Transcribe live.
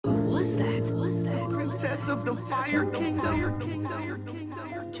Princess of the Fire Kingdom.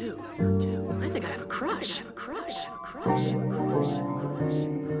 Dude, I think I have a crush.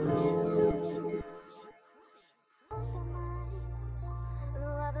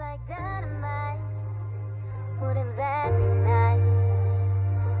 Like dynamite. Wouldn't that be nice?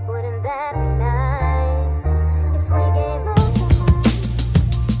 Wouldn't that be nice? If we gave all so much,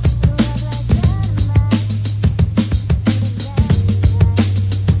 like dynamite.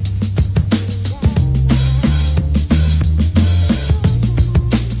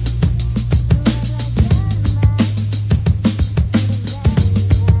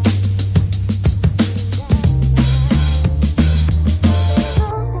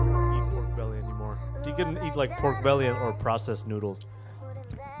 Eat like pork belly or processed noodles.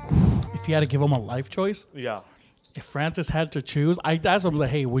 If you had to give him a life choice, Yeah. if Francis had to choose, I'd ask him, like,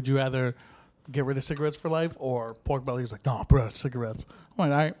 hey, would you rather get rid of cigarettes for life or pork belly? He's like, no, bro, cigarettes. I'm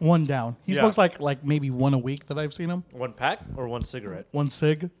like, all right, one down. He smokes like maybe one a week that I've seen him. One pack or one cigarette? One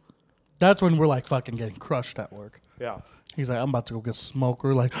cig. That's when we're like fucking getting crushed at work. Yeah. He's like, I'm about to go get smoked.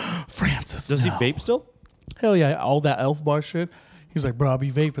 We're like, Francis, Does no. he vape still? Hell yeah, all that Elf Bar shit. He's like, bro, I'll be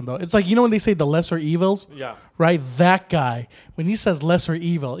vaping though. It's like, you know when they say the lesser evils? Yeah. Right? That guy, when he says lesser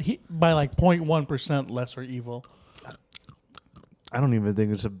evil, he by like 0.1% lesser evil. I don't even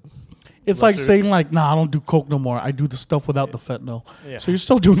think it's a... It's like saying like, nah, I don't do coke no more. I do the stuff without the fentanyl. Yeah. So you're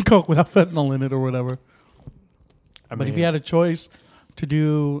still doing coke without fentanyl in it or whatever. But if mean- you had a choice to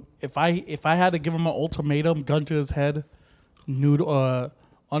do, if I had to give him an ultimatum, gun to his head,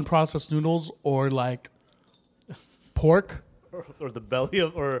 unprocessed noodles or like pork or the belly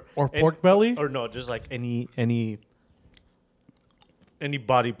of... Or pork belly? Or no, just like any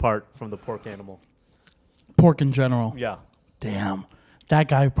body part from the pork animal. Pork in general. Yeah. Damn. That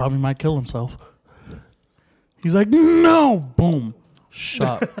guy probably might kill himself. He's like, no! Boom.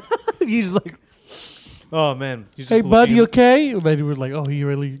 Shot. He's like... Oh, man. He's Hey, just bud, looking you at- okay? And then he was like, oh, he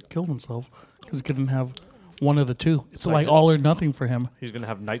really killed himself because he couldn't have one of the two. It's like all or nothing for him. He's going to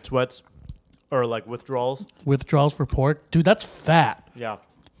have night sweats or like withdrawals. Withdrawals for pork. Dude, that's fat. Yeah.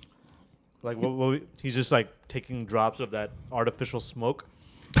 Like, he's just like taking drops of that artificial smoke.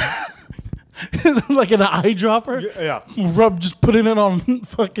 Like an eyedropper? Yeah. Just putting it on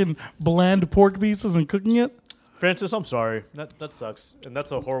fucking bland pork pieces and cooking it? Francis, I'm sorry. That sucks. And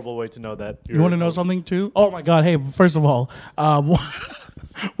that's a horrible way to know that. You want to know something too? Oh my God. Hey, first of all,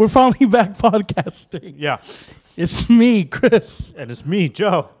 we're finally back podcasting. Yeah. It's me, Chris. And it's me,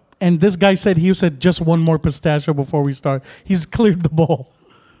 Joe. And this guy said just one more pistachio before we start. He's cleared the bowl.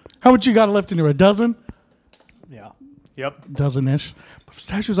 How much you got left in there? A dozen? Yeah. Yep. Dozen-ish.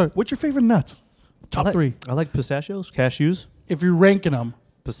 Pistachios are... What's your favorite nuts? Top three. I like pistachios, cashews. If you're ranking them.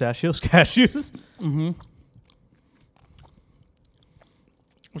 Pistachios, cashews. Mm-hmm.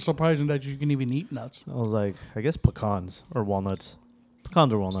 It's surprising that you can even eat nuts. I was like, I guess pecans or walnuts.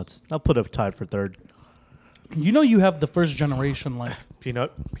 Pecans or walnuts. I'll put up tied for third. You know you have the first generation, like...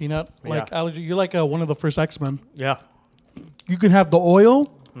 Peanut. Like allergy. You're like one of the first X-Men. Yeah. You can have the oil.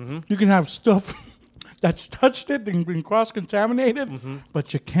 Mm-hmm. You can have stuff that's touched it and been cross-contaminated,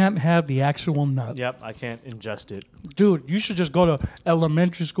 but you can't have the actual nut. Yep, I can't ingest it. Dude, you should just go to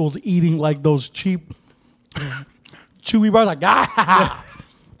elementary schools eating like those cheap chewy bars. Like, ah!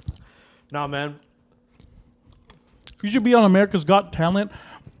 Nah, man. You should be on America's Got Talent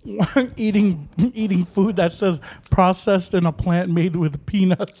eating food that says processed in a plant made with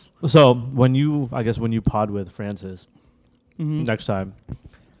peanuts. So when you pod with Francis next time,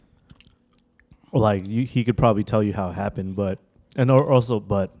 like he could probably tell you how it happened, but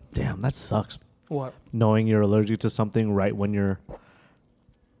damn, that sucks. What? Knowing you're allergic to something right when you're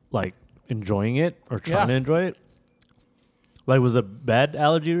like enjoying it or trying to enjoy it. Like, was it a bad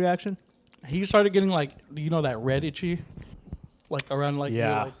allergy reaction? He started getting like, you know, that red itchy, like around like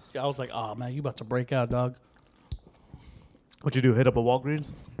Yeah. I was like, oh man, you about to break out, dog. What'd you do? Hit up a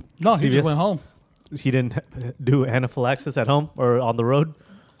Walgreens? No, he CVS? just went home. He didn't do anaphylaxis at home or on the road?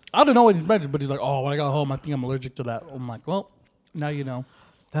 I don't know what he mentioned, but he's like, oh, when I got home, I think I'm allergic to that. I'm like, well, now you know.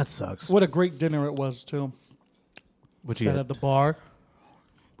 That sucks. What a great dinner it was too. What you Sat get? at the bar.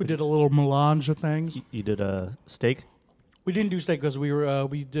 We did a little melange of things. You did a steak? We didn't do steak because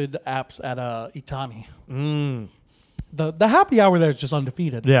we did apps at Itani. Mm. The happy hour there is just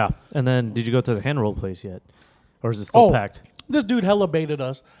undefeated. Yeah. And then did you go to the hand roll place yet? Or is it still packed? This dude hella baited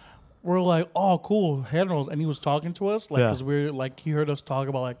us. We're like, oh, cool, hand rolls. And he was talking to us, like, Yeah. because we're like, he heard us talk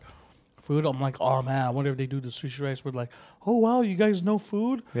about like food. I'm like, oh man, I wonder if they do the sushi rice. We're like, oh wow, you guys know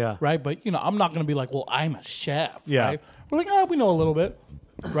food? Yeah. Right? But, you know, I'm not going to be like, well, I'm a chef. Yeah. Right? We're like, oh, we know a little bit.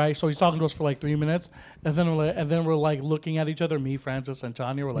 right? So he's talking to us for like 3 minutes, and then we're like looking at each other, me, Francis, and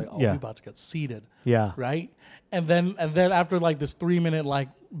Tanya. We're like, oh, Yeah. we're about to get seated, Yeah. right? And then after like this 3 minute like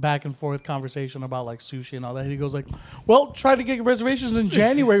back and forth conversation about like sushi and all that, he goes like, well, try to get your reservations in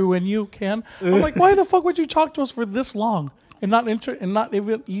January when you can. I'm like, why the fuck would you talk to us for this long and not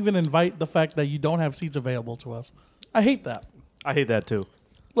even invite the fact that you don't have seats available to us? I hate that. I hate that too.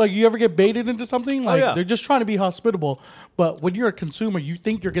 Like, you ever get baited into something? Like, yeah. they're just trying to be hospitable. But when you're a consumer, you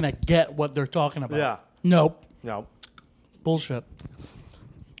think you're going to get what they're talking about. Yeah. Nope. No. Bullshit.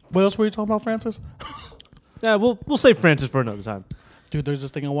 What else were you talking about, Francis? Yeah, we'll save Francis for another time. Dude, there's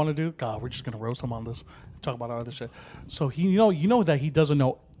this thing I want to do. God, we're just going to roast him on this. Talk about our other shit. So, you know that he doesn't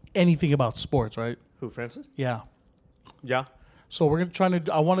know anything about sports, right? Who, Francis? Yeah. Yeah. So we're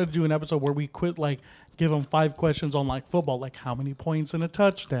I wanted to do an episode where we quit, like, give him 5 questions on, like, football. Like, how many points in a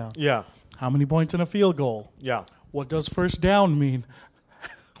touchdown? Yeah. How many points in a field goal? Yeah. What does first down mean?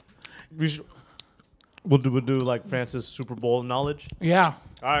 We'll do like Francis Super Bowl knowledge. Yeah.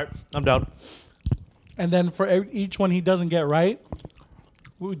 All right, I'm down. And then for each one he doesn't get right,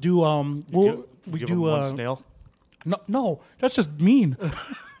 we do we Give do him one snail. no, that's just mean.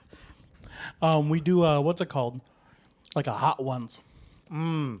 We do what's it called? Like a hot ones.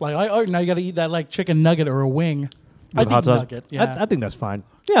 Like now you got to eat that like chicken nugget or a wing. I With hot think sauce. nugget. Yeah. I think that's fine.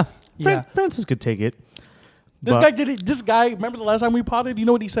 Yeah. Yeah. Francis could take it. This But- guy did it. This guy, remember the last time we potted? You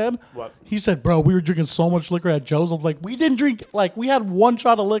know what he said? What? He said, bro, we were drinking so much liquor at Joe's. I was like, we didn't drink, like, we had 1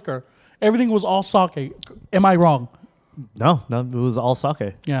 shot of liquor. Everything was all sake. Am I wrong? No, it was all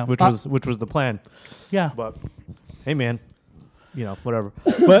sake. Yeah. which was the plan. Yeah. But hey, man, whatever.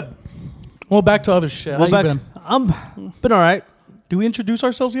 But Well, back to other shit. How you been? I'm been all right. Did we introduce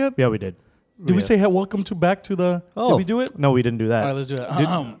ourselves yet? Yeah, we did. Did we say hey, welcome to back to the? Oh, Did we do it? No, we didn't do that. All right, let's do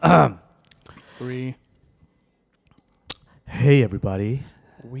it. 3. Hey, everybody.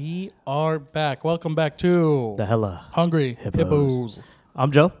 We are back. Welcome back to The hella Hungry Hippos. Hippos.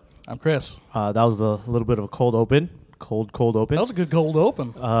 I'm Joe. I'm Chris. That was a little bit of a cold open. Cold open. That was a good cold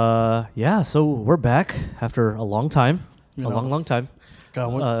open. Yeah, so we're back after a long time. You a know, long time.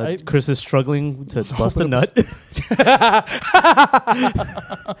 God, what, Chris is struggling to bust a nut.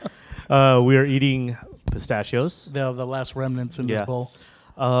 We are eating pistachios. the last remnants in Yeah. this bowl.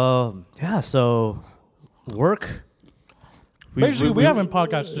 Yeah, so work. Basically, we haven't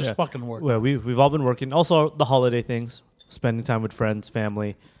podcasted, just yeah. fucking work. Well, we've all been working. Also, the holiday things, spending time with friends,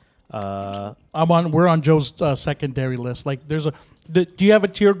 family. We're on Joe's secondary list. Like, do you have a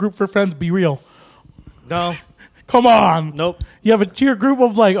tier group for friends? Be real. No, Come on. nope. You have a tier group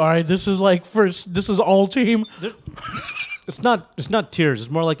of like, all right, this is like first, this is all team. It's not tears. It's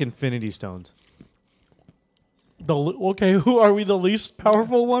more like infinity stones. Okay, who are we? The least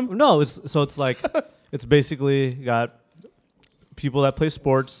powerful one? No, it's like it's basically got people that play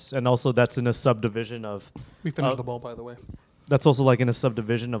sports, and also that's in a subdivision of. We finished the ball, by the way. That's also like in a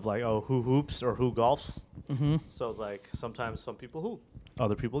subdivision of like, oh, who hoops or who golfs. Mm-hmm. So it's like sometimes some people hoop,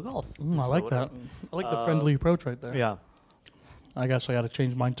 other people golf. I So like whatever. that. I like the friendly approach right there. Yeah, I guess I got to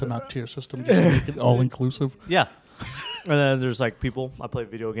change mine to not tier system just to make it all inclusive. yeah. And then there's like people I play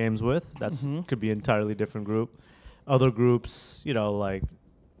video games with. That's Mm-hmm. could be an entirely different group. Other groups, like.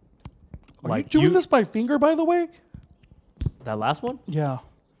 Are you doing this by finger, by the way? That last one? Yeah.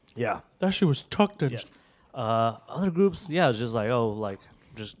 Yeah. That shit was tucked in. Yeah. Other groups, yeah, it's just like,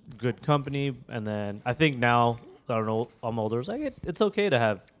 just good company. And then I think now, I don't know, I'm older. It's like it's okay to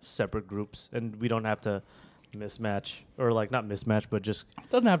have separate groups, and we don't have to mismatch or like not mismatch, but just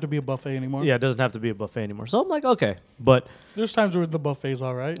Doesn't have to be a buffet anymore. yeah, it doesn't have to be a buffet anymore. So I'm like, okay, but There's times where the buffet's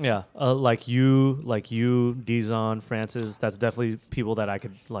all right. yeah, like you, Dizon, Francis, that's definitely people that I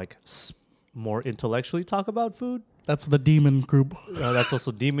could like more intellectually talk about food. That's the demon group. That's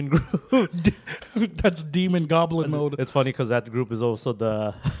also demon group. That's demon goblin mode. It's funny because that group is also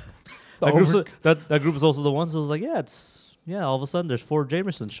the The that group is also the ones who was like, all of a sudden there's 4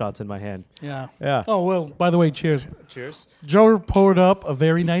 Jameson shots in my hand. Yeah. Yeah. Oh, well, by the way, cheers. Cheers. Joe poured up a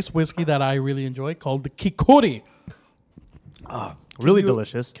very nice whiskey that I really enjoy called the Kikori. Really you-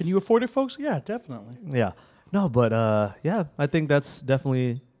 delicious. Can you afford it, folks? Yeah, definitely. Yeah. No, but yeah, I think that's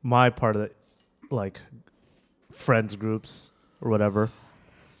definitely my part of it, like friends groups or whatever.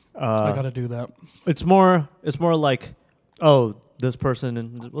 I got to do that. It's more like, oh, this person,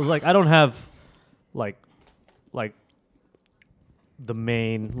 and it was like I don't have like the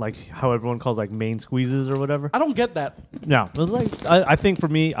main, like how everyone calls like main squeezes or whatever. I don't get that. No, it was like I think for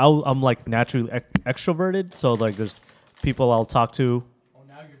me, I'm like naturally extroverted, so like there's people I'll talk to. Oh,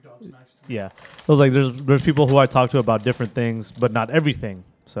 now your dog's nice to me. Yeah, it was like there's people who I talk to about different things, but not everything.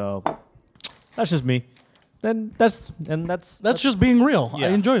 So that's just me. then that's That's just being real. Yeah. I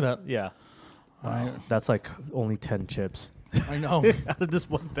enjoy that. yeah. Right. That's like only 10 chips I know. out of this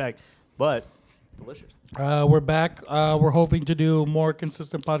one bag, but delicious. We're back. We're hoping to do more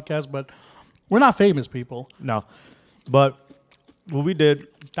consistent podcasts, but we're not famous people. No, but what we did,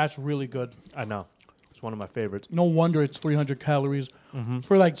 That's really good. I know, it's one of my favorites. No wonder it's 300 calories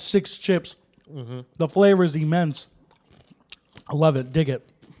for like 6 chips. The flavor is immense. I love it. Dig it.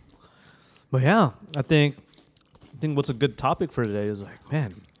 But yeah, I think what's a good topic for today is like,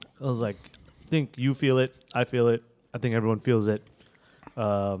 man, I was like, I think you feel it, I feel it, I think everyone feels it,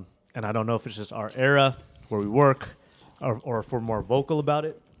 and I don't know if it's just our era where we work, or if we're more vocal about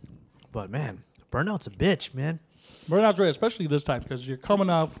it. But man, burnout's a bitch, man. Burnout's right, especially this time because you're coming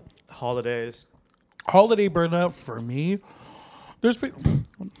off Holidays. holiday burnout. For me, there's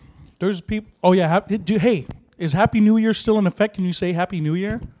people. Oh yeah, hey, is Happy New Year still in effect? Can you say Happy New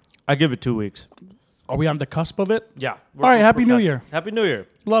Year? I give it 2 weeks. Are we on the cusp of it? Yeah. All right, Happy New Year. Happy New Year.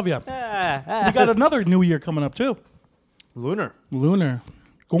 Love ya. We got another New Year coming up too. Lunar. Lunar.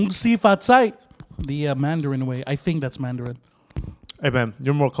 Gong Si Fa Cai. The Mandarin way. I think that's Mandarin. Hey man,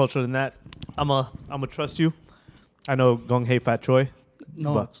 you're more cultured than that. I'ma trust you. I know Gong Hei Fat Choi.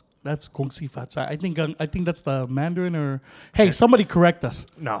 No, But- that's Gong Si Fa Cai. I think that's the Mandarin or. Hey, somebody correct us.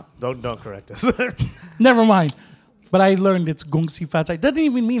 No, don't correct us. Never mind. But I learned it's Gong Si Fa Cai. Doesn't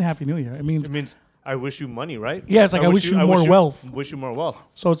even mean Happy New Year. It means It means I wish you money, right? Yeah, it's like I wish you more wealth. Wish you more wealth.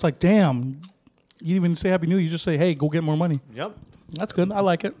 so. It's like, damn. You didn't even say Happy New Year. You just say, hey, go get more money. Yep. That's good. I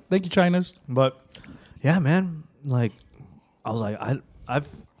like it. Thank you, Chinas. But yeah, man, like I was like, I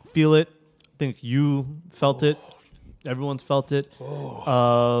feel it. I think you felt it. Everyone's felt it.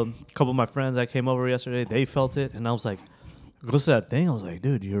 A couple of my friends that came over yesterday, they felt it, and I was like, goes to that thing. I was like,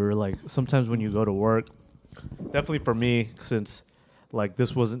 dude, you're like, sometimes when you go to work, definitely for me, since like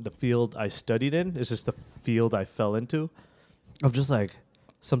this wasn't the field I studied in, it's just the field I fell into. Of just like,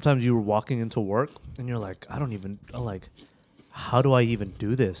 sometimes you were walking into work and you're like, I don't even like, how do I even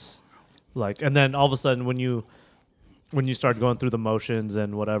do this? Like, and then all of a sudden when you start going through the motions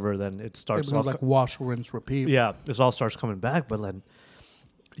and whatever, then it It starts was like wash, rinse, repeat. yeah, this all starts coming back. But then,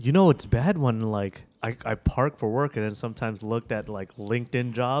 you know, it's bad when like I park for work and then sometimes looked at like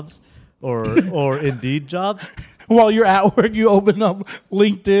LinkedIn jobs or Indeed jobs. While you're at work, you open up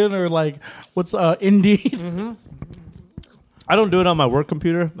LinkedIn or like what's Indeed. I don't do it on my work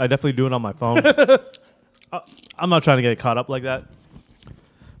computer. I definitely do it on my phone. I'm not trying to get caught up like that.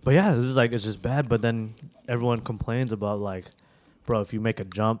 But yeah, this is like, it's just bad. But then everyone complains about like, bro, if you make a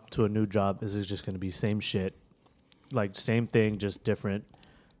jump to a new job, this is just going to be same shit. Like same thing, just different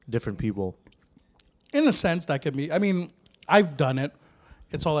people. In a sense, that could be. I mean, I've done it.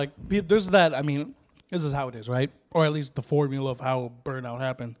 It's all like there's that. I mean, this is how it is, right? Or at least the formula of how burnout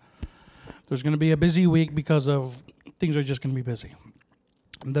happened. There's going to be a busy week because of things are just going to be busy.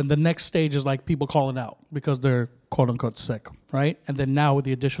 And then the next stage is like people calling out because they're quote unquote sick, right? And then now with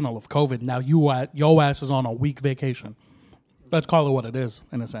the additional of COVID, now your ass is on a week vacation. Let's call it what it is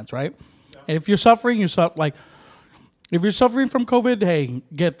in a sense, right? And if you're suffering, like if you're suffering from COVID, hey,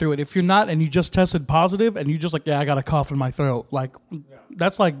 get through it. If you're not and you just tested positive and you just like, yeah, I got a cough in my throat, like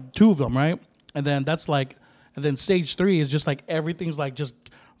that's like 2 of them, right? And then that's like, and then stage 3 is just like everything's like just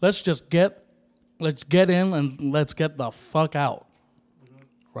let's get in and let's get the fuck out.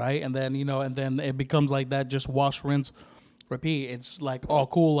 Right? And then, and then it becomes like that, just wash, rinse, repeat. It's like, oh,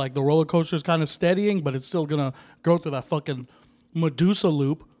 cool. Like the roller coaster is kind of steadying, but it's still going to go through that fucking Medusa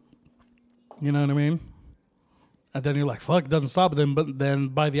loop. You know what I mean? And then you're like, fuck, it doesn't stop. But then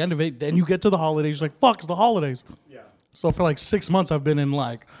by the end of it, then you get to the holidays. You're like, fuck, it's the holidays. Yeah. So for like 6 months, I've been in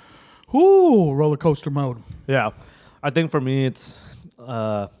like, roller coaster mode. Yeah. I think for me, it's,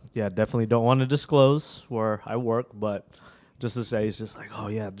 definitely don't want to disclose where I work, but just to say, it's just like, oh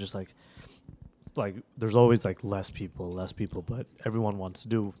yeah, just like there's always like less people, but everyone wants to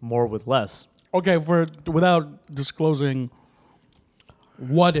do more with less. Okay, without disclosing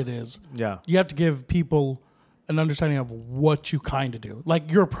what it is, Yeah. you have to give people an understanding of what you kind of do.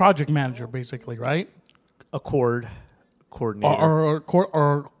 Like you're a project manager, basically, right? A coordinator.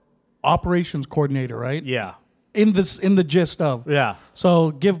 Or operations coordinator, right? Yeah. In the gist of. Yeah.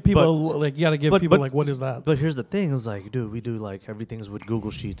 So give people you got to give people like what is that? But here's the thing: is like, dude, we do like everything's with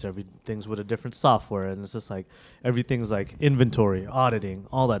Google Sheets, everything's with a different software, and it's just like everything's like inventory, auditing,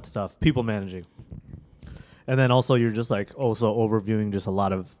 all that stuff, people managing, and then also you're just like also overviewing just a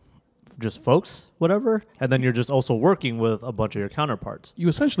lot of just folks, whatever, and then you're just also working with a bunch of your counterparts. You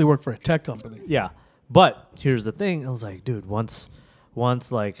essentially work for a tech company. Yeah, but here's the thing: I was like, dude, once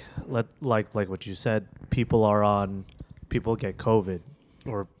like what you said, people get COVID,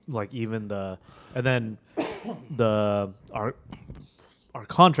 or like even and then our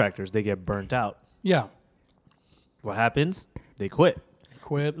contractors, they get burnt out. Yeah. What happens? They quit.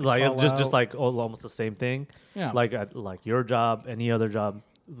 Quit. Like call it's just out. like almost the same thing. Yeah. Like like your job, any other job,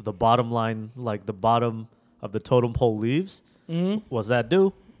 the bottom line, like the bottom of the totem pole leaves. Mm-hmm. What's that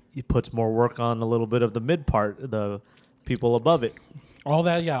do? It puts more work on a little bit of the mid part, the people above it. All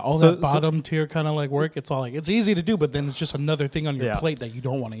that, yeah, all So- that bottom tier kind of like work. It's all like it's easy to do, but then it's just another thing on your Yeah. plate that you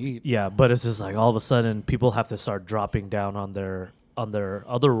don't want to eat. Yeah, but it's just like all of a sudden people have to start dropping down on their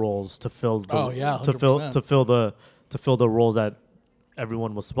other roles to fill the, Oh, yeah, to 100%. fill the roles that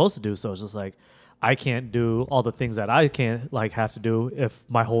everyone was supposed to do. So it's just like I can't do all the things that I can't like have to do if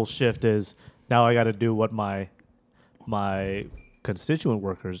my whole shift is now I got to do what my constituent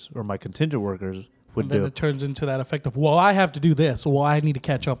workers or my contingent workers would And then do. it turns into that effect of, well, I have to do this. Well, I need to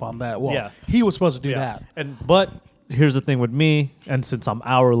catch up on that. Well, Yeah. he was supposed to do Yeah. that. But here's the thing with me, and since I'm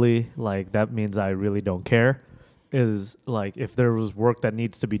hourly, like that means I really don't care. Is like if there was work that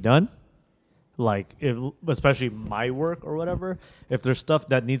needs to be done, like if especially my work or whatever, if there's stuff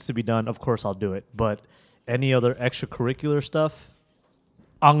that needs to be done, of course I'll do it. But any other extracurricular stuff,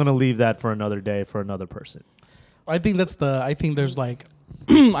 I'm gonna leave that for another day for another person. I think there's like,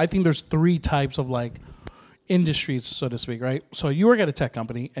 I think there's three types of like industries, so to speak, right? So you work at a tech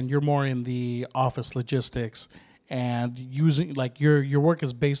company and you're more in the office logistics and using like your work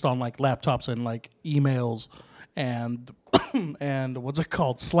is based on like laptops and like emails and and what's it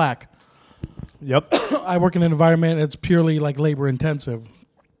called? Slack. Yep. I work in an environment that's purely like labor intensive,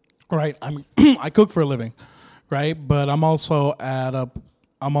 right? I cook for a living, right? But I'm also at a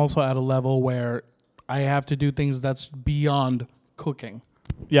level where I have to do things that's beyond cooking,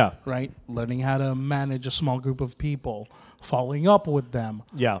 Yeah. right? Learning how to manage a small group of people, following up with them,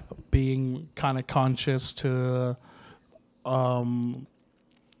 Yeah. being kind of conscious to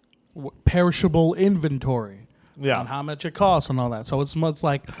perishable inventory. Yeah. On how much it costs and all that. So it's much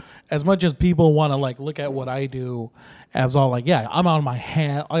like, as much as people want to like look at what I do as all like, yeah, I'm on my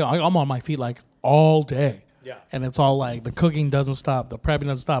I'm on my feet like all day. Yeah. And it's all like the cooking doesn't stop, the prepping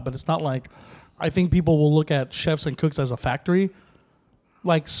doesn't stop. But it's not like, I think people will look at chefs and cooks as a factory,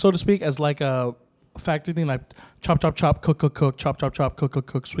 like so to speak, as like a factory thing, like chop, chop, chop, cook, cook, cook, chop, chop, chop, cook, cook,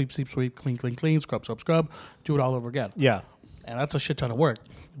 cook, sweep, sweep, sweep, clean, clean, clean, scrub, scrub, scrub, do it all over again. Yeah. And that's a shit ton of work.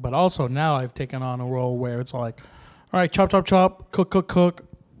 But also now I've taken on a role where it's like, all right, chop, chop, chop, cook, cook, cook,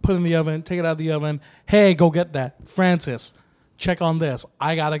 put in the oven, take it out of the oven. Hey, go get that. Francis, check on this.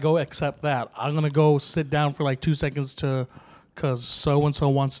 I got to go accept that. I'm going to go sit down for like 2 seconds because so-and-so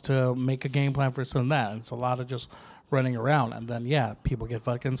wants to make a game plan for this and that. And it's a lot of just running around. And then, yeah, people get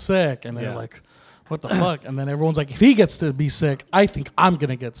fucking sick. And they're Yeah. like, what the fuck? And then everyone's like, if he gets to be sick, I think I'm going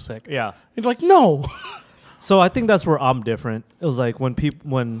to get sick. Yeah. It's like, no. So I think that's where I'm different. It was like when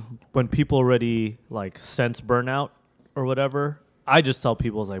people already like sense burnout or whatever, I just tell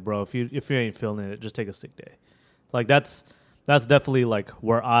people, it's like, bro, if you ain't feeling it, just take a sick day. Like that's definitely like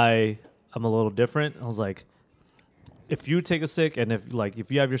where I'm a little different. I was like, if you take a sick and if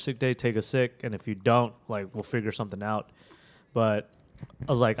you have your sick day, take a sick, and if you don't, like we'll figure something out. But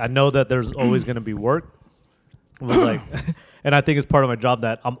I was like, I know that there's always gonna be work. It was like, and I think it's part of my job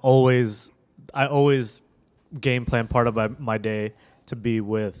that I always game plan part of my day to be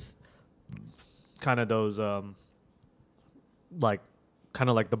with kind of those like kind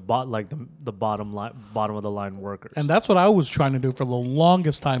of like the bottom of the line workers. And that's what I was trying to do for the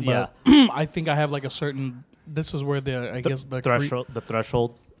longest time. But I think I have like a certain. This is where the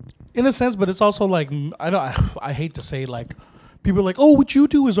threshold. In a sense, but it's also like I hate to say like people are like, oh, what you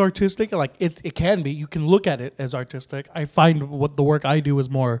do is artistic. Like it can be. You can look at it as artistic. I find what the work I do is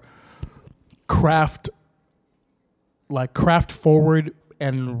more craft forward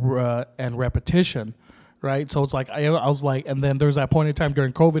and repetition. Right, so it's like I was like, and then there's that point in time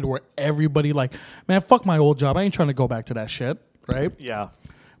during COVID where everybody like, man, fuck my old job. I ain't trying to go back to that shit, right? Yeah,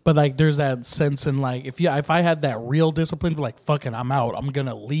 but like, there's that sense in like, if I had that real discipline, like, fucking, I'm out. I'm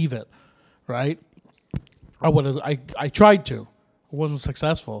gonna leave it, right? I tried to, it wasn't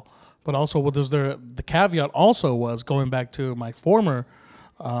successful, but also what there's the caveat also was going back to my former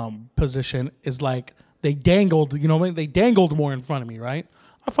position is like they dangled, they dangled more in front of me, right?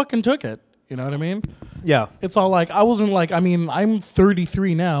 I fucking took it. You know what I mean? yeah, It's all like, I wasn't like, I mean, I'm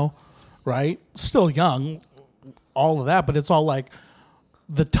 33 now, right? Still young, all of that, but it's all like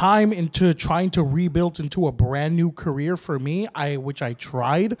the time into trying to rebuild into a brand new career for me, which I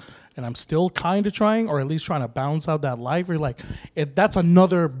tried, and I'm still kind of trying, or at least trying to balance out that life. Or like, that's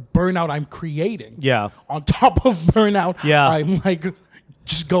another burnout I'm creating. yeah, On top of burnout, Yeah. I'm like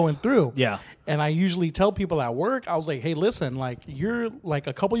just going through. yeah, And I usually tell people at work, I was like, hey, listen, like you're like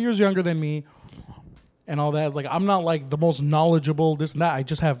a couple years younger than me. and all that. It's like I'm not like the most knowledgeable, this and that. I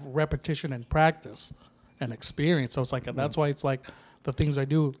just have repetition and practice and experience. So it's like that's why it's like the things I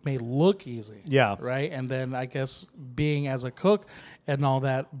do may look easy. Yeah. Right. And then I guess being as a cook and all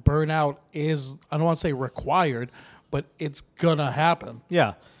that, burnout is, I don't want to say required, but it's gonna happen.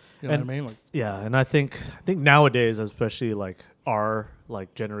 Yeah. You know what I mean? Like, yeah, and I think nowadays, especially like our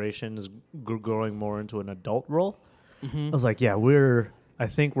like generation is growing more into an adult role. I was like, yeah, I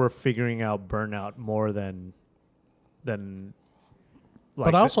think we're figuring out burnout more than. Like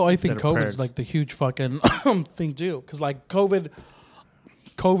but also, I think than our COVID parents. is like the huge fucking thing too, because like COVID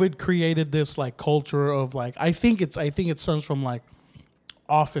created this like culture of like I think it stems from like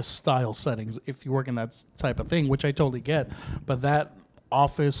office style settings if you work in that type of thing, which I totally get, but that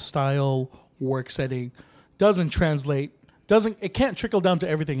office style work setting doesn't can't trickle down to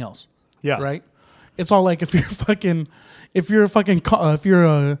everything else. Yeah. Right. It's all like if you're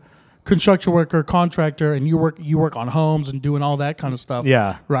a construction worker, contractor, and you work on homes and doing all that kind of stuff.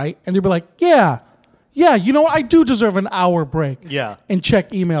 Yeah. Right. And they'll be like, yeah, you know what? I do deserve an hour break. Yeah. And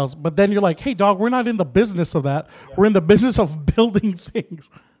check emails. But then you're like, hey, dog, we're not in the business of that. Yeah. We're in the business of building things.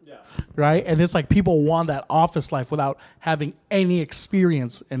 Yeah. Right. And it's like people want that office life without having any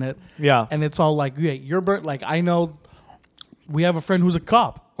experience in it. Yeah. And it's all like, yeah, you're burnt. Like, I know we have a friend who's a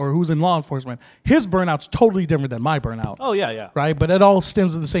cop or who's in law enforcement. His burnout's totally different than my burnout. Oh, yeah. Right? But it all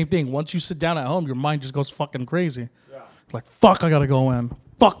stems to the same thing. Once you sit down at home, your mind just goes fucking crazy. Yeah. Like, fuck, I gotta go in.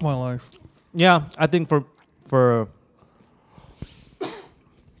 Fuck my life. Yeah, I think for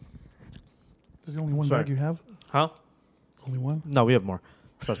Is the only one Sorry. bag you have? huh? Only one? No, we have more.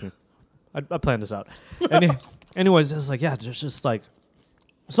 Trust me. I planned this out. Anyways, it's like, yeah, there's just like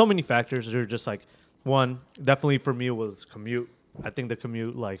so many factors. They're just like, one, definitely for me was commute. I think the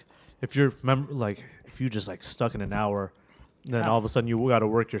commute, like, if you're if you just like stuck in an hour, then all of a sudden you got to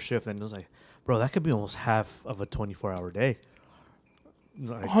work your shift, and it's like, bro, that could be almost half of a 24-hour day.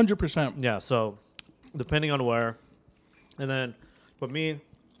 Like, 100%. yeah, so depending on where, and then for me,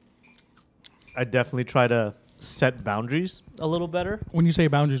 I definitely try to set boundaries a little better. When you say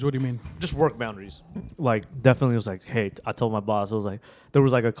boundaries, what do you mean? Just work boundaries. Like, definitely was like, hey, I told my boss, I was like, there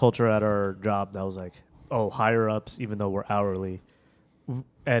was like a culture at our job that was like, oh, higher ups, even though we're hourly,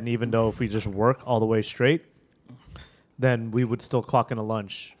 and even though if we just work all the way straight, then we would still clock in a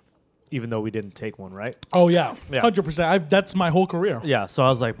lunch, even though we didn't take one, right? Oh, yeah. Yeah. 100%. That's my whole career. Yeah, so I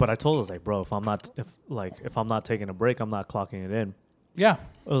was like, but I told her, I was like, bro, if I'm not taking a break, I'm not clocking it in. Yeah.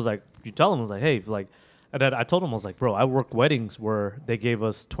 I was like, you tell him, I was like, hey, if, like, and then I told him, I was like, bro, I work weddings where they gave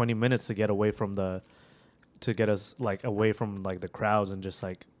us 20 minutes to get away from the crowds and just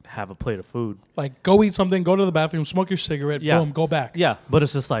like have a plate of food. Like, go eat something, go to the bathroom, smoke your cigarette, Yeah. boom, go back. Yeah, but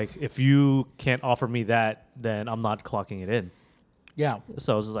it's just like, if you can't offer me that, then I'm not clocking it in. Yeah.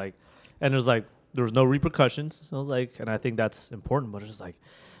 So it was just like, and there was no repercussions. So I was like, and I think that's important, but it's just like,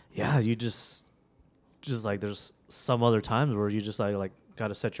 yeah, you just like, there's some other times where you just like got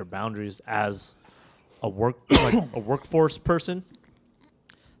to set your boundaries as a workforce person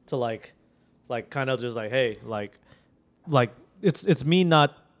to like kind of just like, hey, like it's me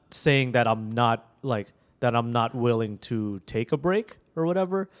not saying that I'm not willing to take a break or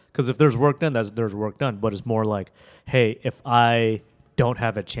whatever, because if there's work done, there's work done, but it's more like, hey, if I don't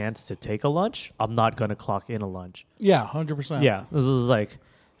have a chance to take a lunch, I'm not gonna clock in a lunch. Yeah, 100%. Yeah, this is like,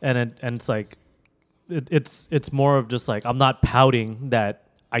 and it's like, it's more of just like, I'm not pouting that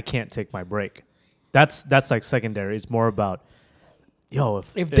I can't take my break. That's like secondary. It's more about, yo,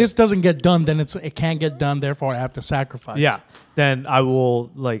 if this doesn't get done, then it can't get done. Therefore, I have to sacrifice. Yeah, then I will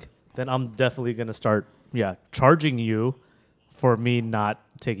then I'm definitely gonna start charging you for me not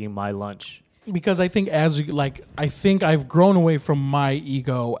taking my lunch. Because I think I think I've grown away from my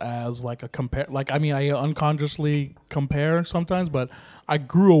ego as like a compare. Like, I mean, I unconsciously compare sometimes, but I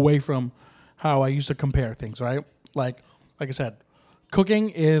grew away from how I used to compare things. Right? Like I said, cooking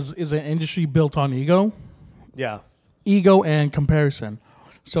is an industry built on ego. Yeah. Ego and comparison.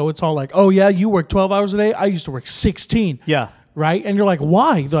 So it's all like, oh yeah, you work 12 hours a day. I used to work 16. Yeah. Right? And you're like,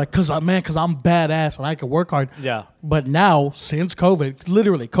 why? They're like, because I'm badass and I can work hard. Yeah. But now, since COVID,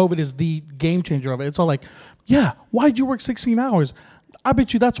 literally, COVID is the game changer of it. It's all like, yeah, why'd you work 16 hours? I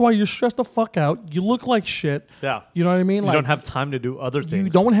bet you that's why you're stressed the fuck out. You look like shit. Yeah. You know what I mean? You don't have time to do other things. You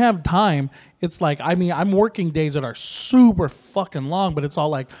don't have time. It's like, I mean, I'm working days that are super fucking long, but it's all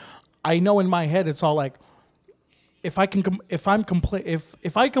like, I know in my head, it's all like, if I complain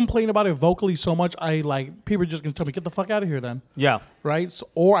about it vocally so much, people are just gonna tell me, get the fuck out of here then. Yeah. Right? So,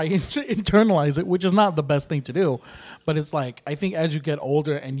 or I internalize it, which is not the best thing to do. But it's like, I think as you get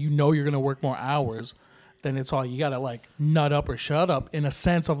older and you know you're gonna work more hours, then it's all, you gotta like nut up or shut up in a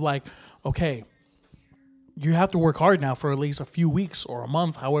sense of like, okay, you have to work hard now for at least a few weeks or a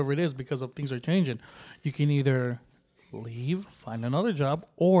month, however it is, because of things are changing. You can either leave, find another job,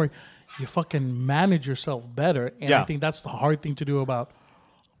 or you fucking manage yourself better. And I think that's the hard thing to do about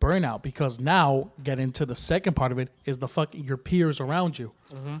burnout, because now get into the second part of it is the fucking your peers around you.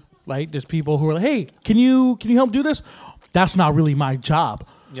 Like there's people who are like, hey, can you help do this? That's not really my job.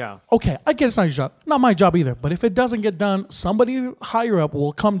 Yeah. Okay, I get it's not your job. Not my job either. But if it doesn't get done, somebody higher up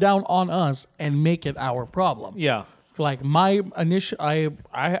will come down on us and make it our problem. Yeah. Like my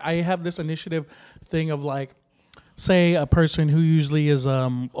I have this initiative thing of like, say a person who usually is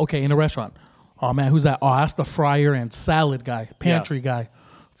okay in a restaurant. Oh man, who's that? Oh, that's the fryer and salad guy, pantry guy.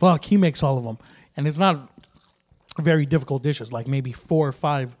 Fuck, he makes all of them, and it's not very difficult dishes. Like maybe 4 or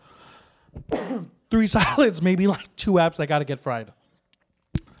 5, 3 salads, maybe like 2 apps that got to get fried.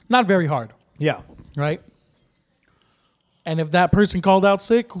 Not very hard. Yeah. Right? And if that person called out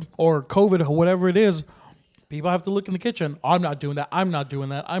sick or COVID or whatever it is, people have to look in the kitchen. Oh, I'm not doing that. I'm not doing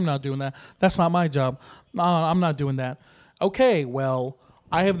that. I'm not doing that. That's not my job. No, I'm not doing that. Okay, well,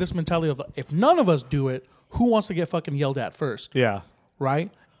 I have this mentality of if none of us do it, who wants to get fucking yelled at first? Yeah.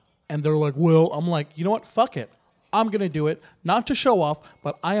 Right? And they're like, well, I'm like, you know what? Fuck it. I'm going to do it. Not to show off,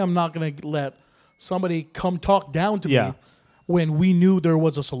 but I am not going to let somebody come talk down to me when we knew there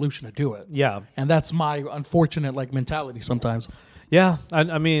was a solution to do it. Yeah. And that's my unfortunate like mentality sometimes. Yeah.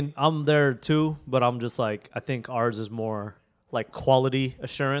 I mean, I'm there too, but I'm just like, I think ours is more like quality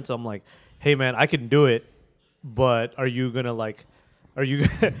assurance. I'm like, hey man, I can do it, but are you gonna like,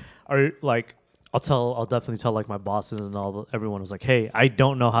 are like, I'll definitely tell like my bosses and everyone was like, hey, I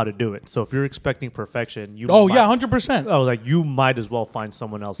don't know how to do it. So if you're expecting perfection, you 100%. I was like, you might as well find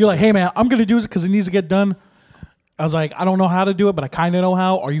someone else. You're like, hey man, I'm gonna do this because it needs to get done. I was like, I don't know how to do it, but I kind of know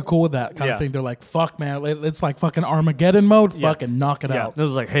how. Are you cool with that kind of thing? They're like, fuck man, it's like fucking Armageddon mode. Fucking knock it out. It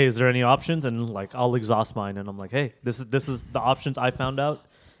was like, hey, is there any options? And like, I'll exhaust mine. And I'm like, hey, this is the options I found out.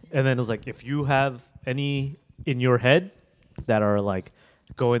 And then it was like, if you have any in your head that are like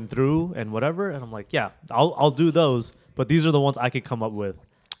going through and whatever, and I'm like, yeah, I'll do those, but these are the ones I could come up with.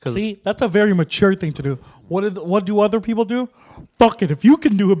 See, that's a very mature thing to do. What do other people do? Fuck it. If you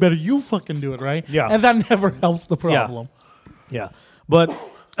can do it better, you fucking do it, right? Yeah. And that never helps the problem. Yeah. But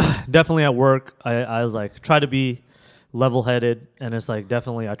definitely at work, I was like, try to be level-headed, and it's like,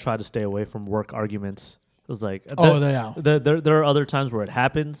 definitely I try to stay away from work arguments. It was like, there are other times where it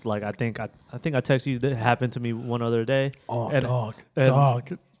happens. Like I think I texted you that it happened to me one other day. Oh, dog.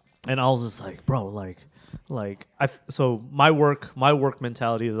 And I was just like, bro, so my work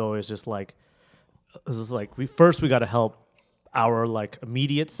mentality is always just like, it's just like we got to help our like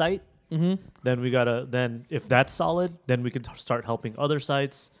immediate site. Mm-hmm. Then if that's solid, then we can start helping other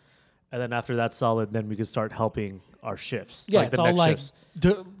sites, and then after that's solid, then we can start helping our shifts. Yeah, like it's the all next like,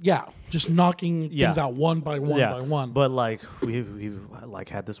 shifts. just knocking things out one by one by one. But like we've like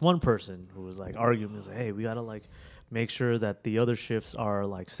had this one person who was like arguing, was like, hey, we gotta like make sure that the other shifts are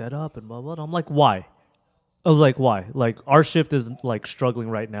like set up and blah blah. I'm like, why? I was like, why? Like our shift is like struggling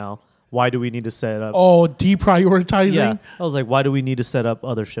right now. Why do we need to set up? Oh, deprioritizing. Yeah, I was like, why do we need to set up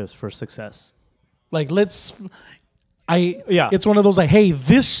other shifts for success? Like it's one of those like, hey,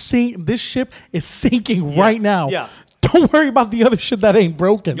 this ship is sinking right now. Yeah. Don't worry about the other shit that ain't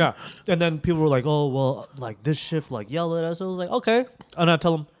broken. Yeah. And then people were like, oh well, like this shift like yell at us. I was like, okay. And I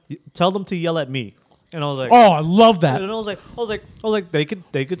tell them to yell at me. And I was like, oh, I love that. And I was like,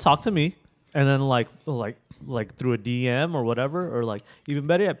 they could talk to me, and then like through a DM or whatever, or like even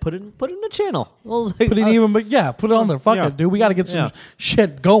better yet, put it in the channel. I was like, put it on there. Fuck it, dude. We got to get some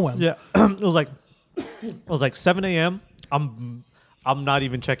shit going. Yeah. It was like 7 a.m. I'm not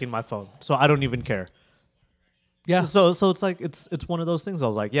even checking my phone, so I don't even care. Yeah. So it's like it's one of those things. I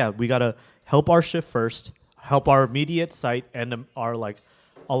was like, yeah, we gotta help our shift first, help our immediate site and our like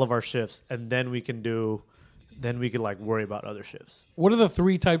all of our shifts, and then we can like worry about other shifts. What are the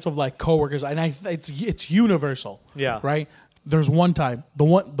 3 types of like coworkers? And it's universal. Yeah. Right. There's one type, the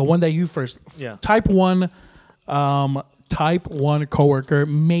one that you first. Yeah. Type 1 coworker,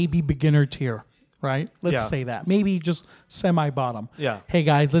 maybe beginner tier. Right. Let's say that maybe just semi-bottom. Yeah. Hey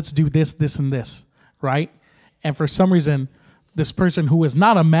guys, let's do this, this, and this. Right. And for some reason, this person who is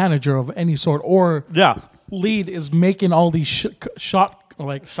not a manager of any sort or lead is making all these shot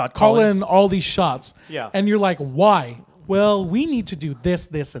calling all these shots. Yeah. And you're like, why? Well, we need to do this,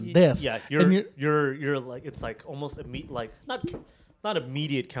 this, and this. Yeah. You're like, it's like almost like not not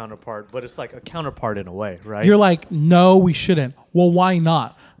immediate counterpart, but it's like a counterpart in a way, right? You're like, no, we shouldn't. Well, why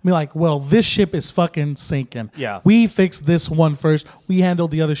not? I mean, like, well, this ship is fucking sinking. Yeah. We fixed this one first. We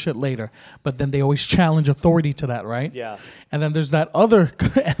handled the other shit later. But then they always challenge authority to that, right? Yeah. And then there's that other,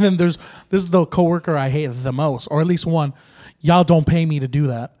 and then this is the coworker I hate the most, or at least one. Y'all don't pay me to do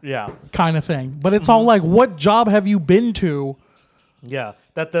that. Yeah. Kind of thing. But it's all like, what job have you been to? Yeah.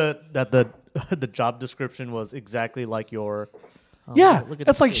 That the the job description was exactly like your. Yeah. look at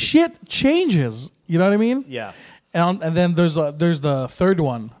That's the like city. shit changes. You know what I mean? Yeah. And then there's the third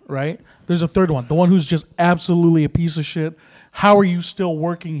one, right? There's a third one, the one who's just absolutely a piece of shit. How are you still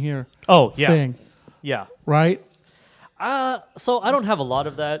working here? Oh yeah. Thing, Yeah. right? So I don't have a lot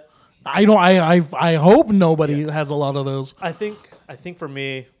of that. I don't. I hope nobody has a lot of those. I think for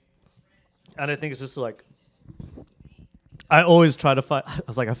me, and I think it's just like I always try to find. I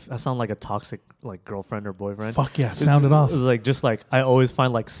was like, I sound like a toxic like girlfriend or boyfriend. Fuck yeah, sound it off. It's like just like I always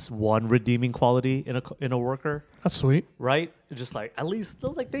find like one redeeming quality in a worker, That's sweet. right? Just like at least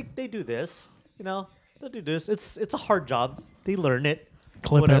it's like they do this, you know, they do this. It's a hard job. They learn it.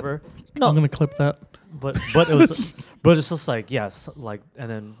 Clip whatever. it. No, I'm gonna clip that. but it was but it's just like yes, like and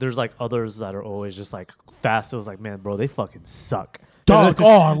then there's like others that are always just like fast. It was like man, bro, they fucking suck. Dog.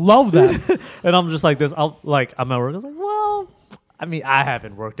 Oh, I love that. And I'm just like this. I'm at work. I was like, well, I mean, I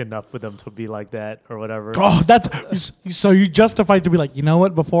haven't worked enough with them to be like that or whatever. Oh, that's so you justified to be like, you know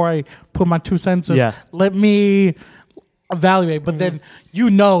what? Before I put my 2 cents, Yeah. let me evaluate. But then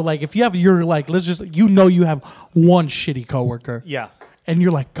like if you have your like, you have one shitty coworker, Yeah. and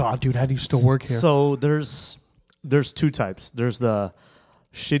you're like, God, dude, how do you still work here? So there's two types. There's the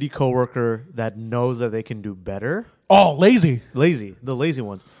shitty coworker that knows that they can do better. Oh, lazy. The lazy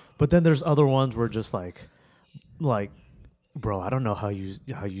ones. But then there's other ones where just like, bro, I don't know how you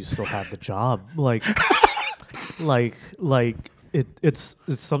still have the job. Like, it's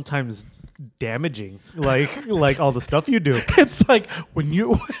sometimes damaging. Like all the stuff you do. It's like when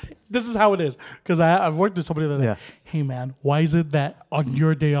you. This is how it is because I've worked with somebody that. Yeah. Hey man, why is it that on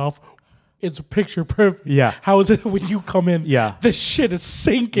your day off, it's picture perfect? Yeah. How is it when you come in? Yeah. The shit is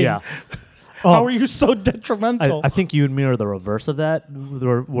sinking. Yeah. How are you so detrimental? I think you and me are the reverse of that,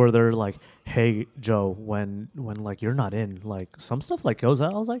 where they're like, "Hey, Joe, when like you're not in, like some stuff like goes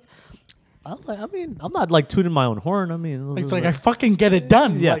out." I was like, I mean, I'm not like tooting my own horn. I mean, It's like I fucking get it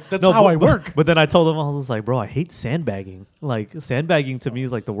done. yeah, Like, that's No, how but- I work. But then I told them I was just like, bro, I hate sandbagging. Like sandbagging to me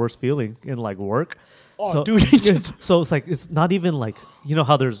is like the worst feeling in like work. Oh, so, dude. so it's like it's not even like you know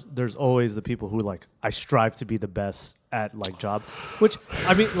how there's always the people who like I strive to be the best at like job, which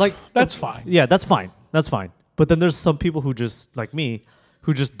I mean like That's fine. Yeah, that's fine. That's fine. But then there's some people who just like me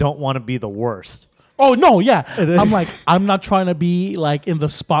who just don't want to be the worst. Oh no, yeah. I'm like, I'm not trying to be like in the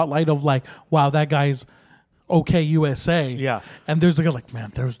spotlight of like, wow, that guy's okay USA. Yeah. And there's a guy like,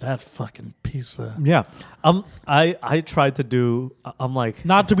 man, there's that fucking piece of Yeah. I tried to do. I'm like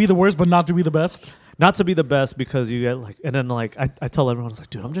not to be the worst, but not to be the best. not to be the best because you get like, and then like I tell everyone, I was like,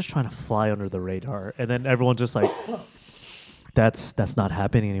 dude, I'm just trying to fly under the radar, and then everyone's just like, that's not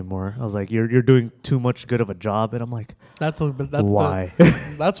happening anymore. I was like, you're doing too much good of a job, and I'm like, That's why?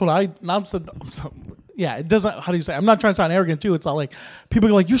 That's what yeah, it doesn't. How do you say? I'm not trying to sound arrogant too. It's not like people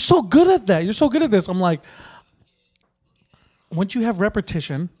are like, you're so good at that. You're so good at this. I'm like, once you have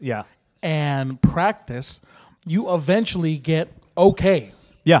repetition yeah, and practice, you eventually get okay.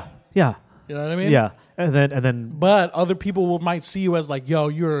 yeah, yeah, You know what I mean? yeah, and then But other people might see you as like, yo,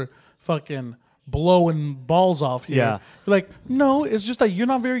 you're fucking blowing balls off here. Yeah. You're like, no, it's just that you're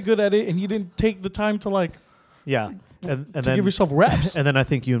not very good at it and you didn't take the time to like yeah, and to then give yourself reps. And then I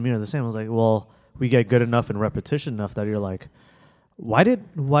think you and me are the same. I was like, well, we get good enough and repetition enough that you're like, why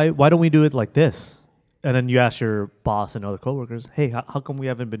don't we do it like this? And then you ask your boss and other coworkers, hey, how come we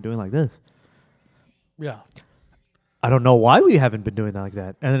haven't been doing like this? Yeah. I don't know why we haven't been doing that like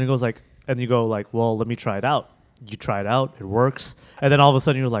that. And then it goes like, and you go like, well, let me try it out. You try it out, it works. And then all of a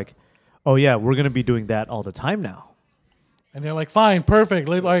sudden you're like, oh yeah, we're going to be doing that all the time now. And they're like, fine, perfect.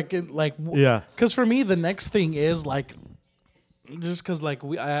 Yeah. Because for me, the next thing is like, just because like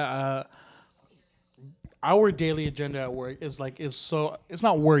our daily agenda at work is so it's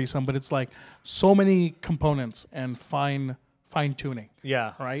not worrisome, but it's like so many components and fine tuning,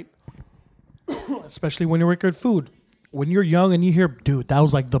 Yeah. right? Especially when you work at food. When you're young and you hear, dude, that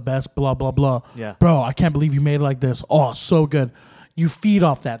was like the best, blah blah blah. Yeah. Bro, I can't believe you made it like this. Oh, so good. You feed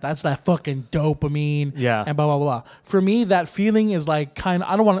off that. That's that fucking dopamine. Yeah. And blah blah blah. For me, that feeling is like kind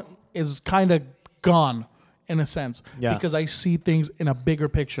of is kind of gone in a sense. Yeah. Because I see things in a bigger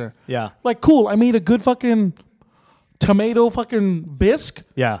picture. Yeah. Like, cool, I made a good fucking tomato fucking bisque.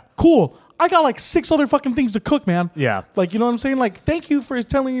 Yeah. Cool. I got like 6 other fucking things to cook, man. Yeah. Like, you know what I'm saying? Like, thank you for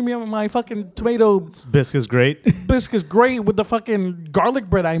telling me my fucking tomato Bisque is great. bisque is great with the fucking garlic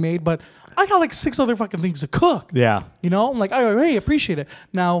bread I made, but I got like 6 other fucking things to cook. Yeah. You know? I'm like, hey, appreciate it.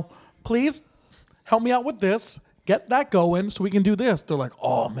 Now, please help me out with this. Get that going so we can do this. They're like,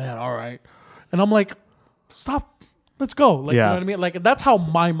 oh, man, all right. And I'm like, stop. Let's go. Like, you know what I mean? Like, that's how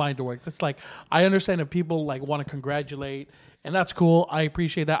my mind works. It's like, I understand if people like want to congratulate, and that's cool. I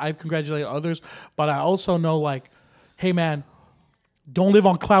appreciate that. I've congratulated others, but I also know like, hey man, don't live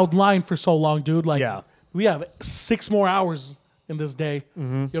on cloud 9 for so long, dude. Like, we have 6 more hours in this day. You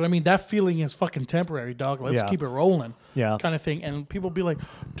know what I mean? That feeling is fucking temporary, dog. Let's keep it rolling. Yeah, kind of thing. And people be like,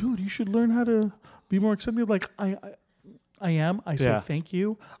 dude, you should learn how to be more accepting. Like, I am. I say thank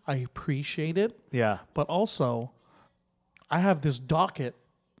you. I appreciate it. Yeah, but also, I have this docket.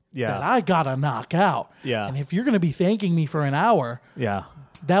 That I gotta knock out. Yeah. And if you're gonna be thanking me for an hour,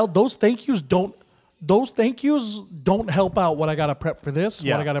 those thank yous don't help out what I gotta prep for this,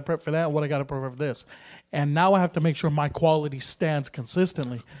 what I gotta prep for that, what I gotta prep for this. And now I have to make sure my quality stands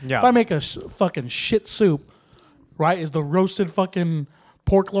consistently. Yeah. If I make a fucking shit soup, right, is the roasted fucking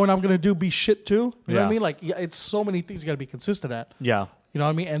pork loin I'm gonna do be shit too? You know what I mean? Like, it's so many things you gotta be consistent at. Yeah. You know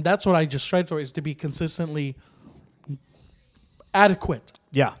what I mean? And that's what I just strive for, is to be consistently adequate.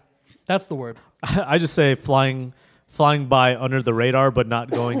 Yeah. That's the word. I just say flying by under the radar, but not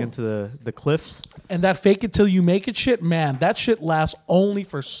going into the cliffs. And that fake it till you make it shit, man, that shit lasts only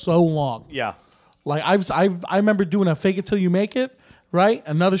for so long. Yeah. Like, I remember doing a fake it till you make it, right?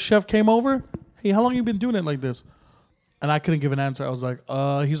 Another chef came over. Hey, how long you been doing it like this? And I couldn't give an answer. I was like,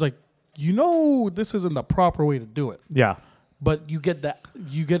 he's like, this isn't the proper way to do it. Yeah. But you get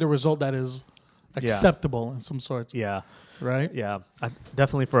a result that is acceptable in some sort. Yeah. Right? Yeah.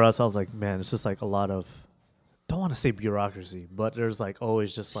 Definitely for us, I was like, man, it's just like a lot of, don't want to say bureaucracy, but there's like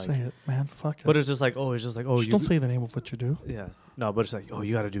always just like. Say it, man. Fuck it. But it's just like, just don't say the name of what you do. Yeah. No, but it's like,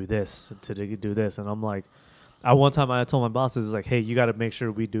 you got to do this to do this. And I'm like, at one time I told my bosses, like, hey, you got to make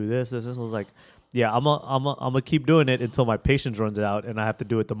sure we do this. I was like, yeah, I'm gonna keep doing it until my patience runs out and I have to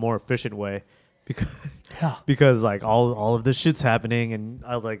do it the more efficient way. Because like all of this shit's happening and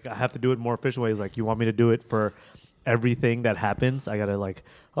I was like, I have to do it more efficient way. He's like, you want me to do it for everything that happens? I gotta like,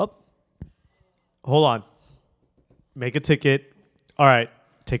 hold on, make a ticket. All right,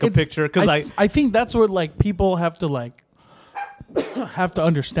 take a picture. Because I think that's what like people have to like have to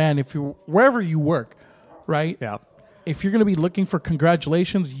understand. If you wherever you work, right? Yeah. If you're gonna be looking for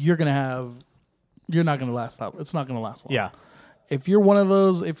congratulations, you're not gonna last out. It's not gonna last long. Yeah. If you're one of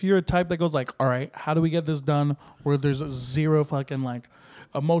those, if you're a type that goes like, all right, how do we get this done where there's zero fucking like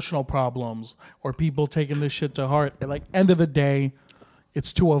emotional problems or people taking this shit to heart, at like end of the day,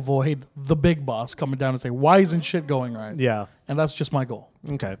 it's to avoid the big boss coming down and say, why isn't shit going right? Yeah. And that's just my goal.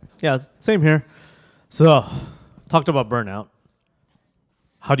 Okay. Yeah, same here. So, talked about burnout.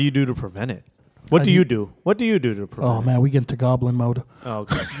 How do you do to prevent it? What do you do? What do you do to prevent it? Oh, man, we get into goblin mode. Oh,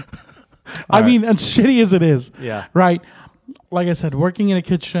 okay. I mean, as shitty as it is. Yeah. Right? Like I said, working in a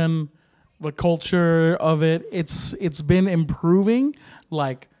kitchen, the culture of it, it's been improving.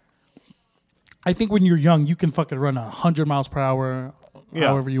 Like, I think when you're young, you can fucking run 100 miles per hour,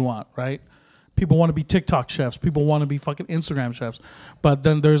 however you want, right? People want to be TikTok chefs. People want to be fucking Instagram chefs. But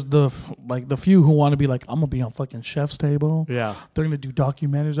then there's the few who want to be like, I'm going to be on fucking Chef's Table. Yeah. They're going to do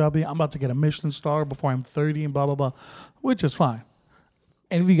documentaries. I'm about to get a Michelin star before I'm 30 and blah, blah, blah, which is fine.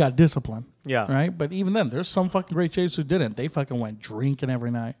 And if you got discipline. Yeah. Right? But even then, there's some fucking great chefs who didn't. They fucking went drinking every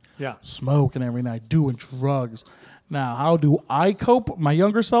night. Yeah. Smoking every night. Doing drugs. Now, how do I cope? My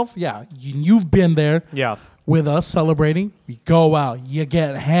younger self? Yeah. You've been there. Yeah. With us celebrating. You go out. You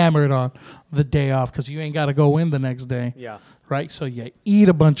get hammered on the day off because you ain't got to go in the next day. Yeah. Right? So you eat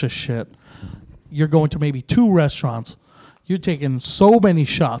a bunch of shit. You're going to maybe 2 restaurants. You're taking so many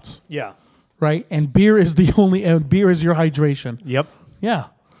shots. Yeah. Right? And beer is beer is your hydration. Yep. Yeah.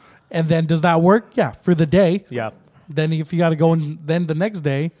 And then does that work? Yeah, for the day. Yeah. Then if you got to go in, then the next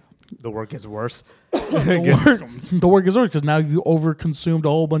day. The work gets worse. the work is worse because now you overconsumed a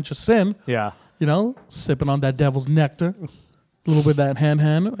whole bunch of sin. Yeah. You know, sipping on that devil's nectar. A little bit of that hen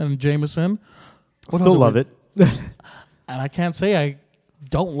and Jameson. Still love it. And I can't say I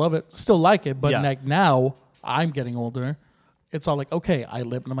don't love it. Still like it. But like now, I'm getting older. It's all like, okay, I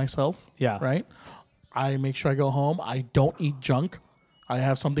live to myself. Yeah. Right? I make sure I go home. I don't eat junk. I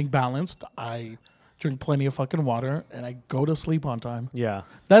have something balanced. I drink plenty of fucking water, and I go to sleep on time. Yeah.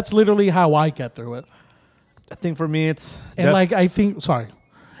 That's literally how I get through it. I think for me, it's... And like, I think... Sorry.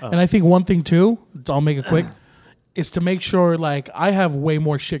 And I think one thing, too, I'll make it quick, is to make sure, like, I have way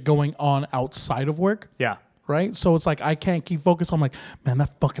more shit going on outside of work. Yeah. right? So it's like I can't keep focused. I'm like, man,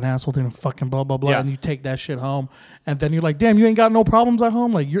 that fucking asshole didn't fucking blah blah blah, Yeah. and you take that shit home, and then you're like, damn, you ain't got no problems at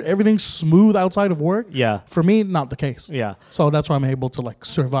home. Like everything's smooth outside of work. Yeah. For me, not the case. Yeah. So that's why I'm able to like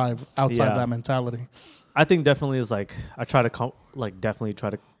survive outside Yeah. that mentality. I think definitely is like I try to definitely try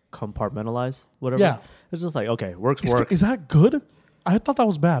to compartmentalize whatever. Yeah. It's just like, okay, work's work. Is that good? I thought that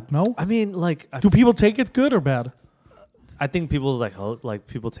was bad. No. I mean, like Do people take it good or bad? I think people's like, oh, like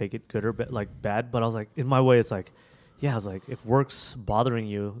people take it good or bad, but I was like, in my way, it's like, yeah, I was like, if work's bothering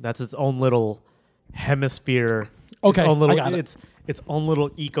you, that's its own little hemisphere. Okay, its own little, I got it. its own little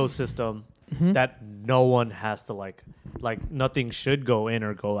ecosystem that no one has to like nothing should go in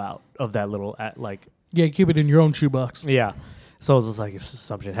or go out of that little Yeah, keep it in your own shoebox. yeah. So it's just like if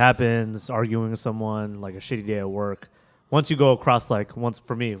some shit happens, arguing with someone, like a shitty day at work. Once you go across, once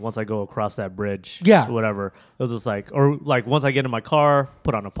I go across that bridge, Yeah. whatever, it was just like, or like once I get in my car,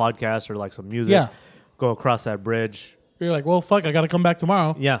 put on a podcast or like some music, Yeah. go across that bridge. You're like, well, fuck, I got to come back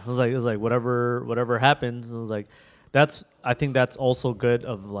tomorrow. Yeah, it was like whatever happens. It was like, I think that's also good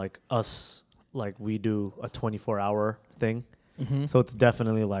of like us, like we do a 24-hour thing. So it's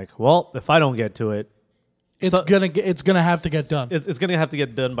definitely like, well, if I don't get to it, It's gonna have to get done. It's gonna have to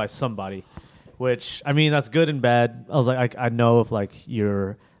get done by somebody, which I mean that's good and bad. I was like, I know if like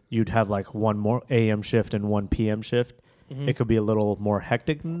you'd have like one more AM shift and one PM shift, it could be a little more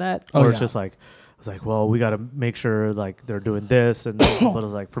hectic than that. Oh, Or it's yeah. just like it's like, well, we got to make sure like they're doing this and but it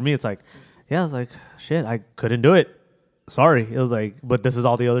was like for me, it's like, yeah, I was like, shit, I couldn't do it. Sorry, it was like, but this is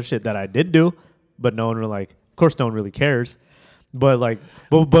all the other shit that I did do, but no one really like, of course, no one really cares. But like,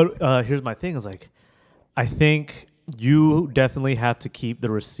 but here's my thing: is like, I think you definitely have to keep the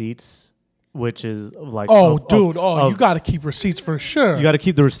receipts, which is like, you got to keep receipts for sure. you got to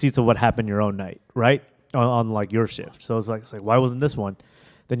keep the receipts of what happened your own night, right? On like your shift. So it's like why wasn't this one?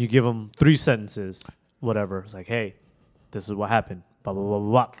 Then you give them 3 sentences, whatever. It's like, hey, this is what happened. Blah blah blah blah.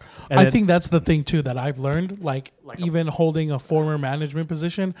 Blah. And I then- think that's the thing too that I've learned. Like even holding a former management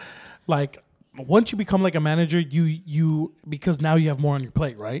position, like once you become like a manager, you because now you have more on your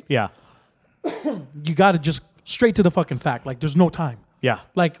plate, right? yeah, You got to just straight to the fucking fact. Like there's no time. yeah,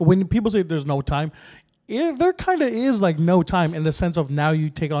 Like when people say there's no time, there kind of is like no time in the sense of now you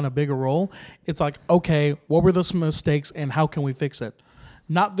take on a bigger role. It's like, okay, what were those mistakes and how can we fix it?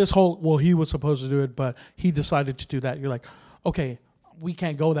 Not this whole, well, he was supposed to do it, but he decided to do that. You're like, okay, we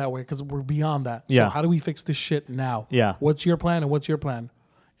can't go that way because we're beyond that. Yeah. So how do we fix this shit now? Yeah. What's your plan and what's your plan?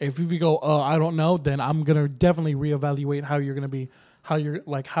 If you go, I don't know, then I'm going to definitely reevaluate how you're going to be,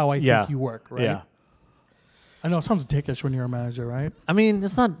 how I yeah. think you work, right? Yeah. I know it sounds dickish when you're a manager, right? I mean,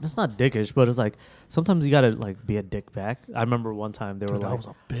 it's not dickish, but it's like sometimes you gotta like be a dick back. I remember one time they were Dude, like, that was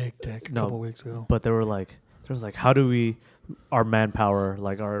a big dick a No, couple weeks ago. but they were like, there was like, how do we, our manpower,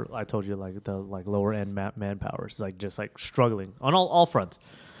 like I told you, like the like lower end manpower is like just like struggling on all fronts.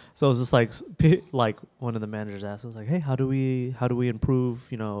 So it was just like one of the managers asked, I was like, hey, how do we improve,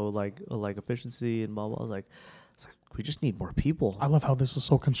 like efficiency and blah blah. I was like, we just need more people. I love how this is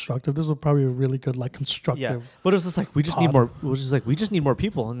so constructive. This is probably a really good, like, constructive. Yeah, but it's just like we just need pod. more. It was just like we just need more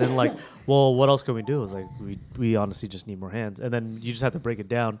people, and then like, well, what else can we do? It was like we honestly just need more hands, and then you just have to break it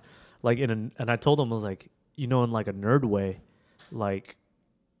down, like and I told them I was like, in like a nerd way, like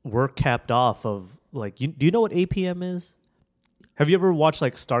we're capped off of like do you know what APM is? Have you ever watched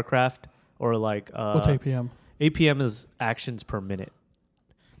like StarCraft or like What's APM? APM is actions per minute.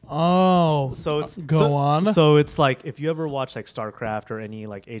 Oh, So it's go on. So it's like if you ever watch like StarCraft or any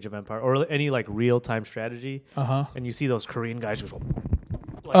like Age of Empire or any like real time strategy, and you see those Korean guys just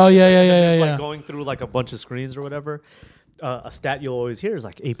Oh, yeah, they're just, yeah. like going through like a bunch of screens or whatever. A stat you'll always hear is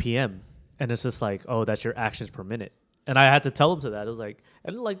like APM, and it's just like, oh, that's your actions per minute. And I had to tell them to that. It was like,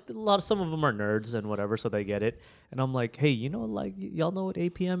 and like some of them are nerds and whatever, so they get it. And I'm like, hey, like y'all know what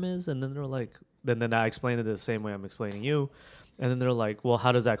APM is? And then they're like, then I explained it the same way I'm explaining you. And then they're like, well,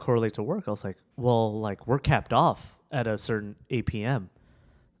 how does that correlate to work? I was like, well, like we're capped off at a certain APM.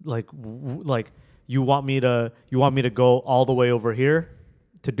 Like, like you want me to go all the way over here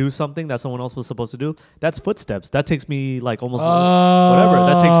to do something that someone else was supposed to do? That's footsteps. That takes me like almost whatever.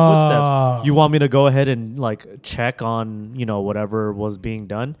 That takes footsteps. You want me to go ahead and like check on, whatever was being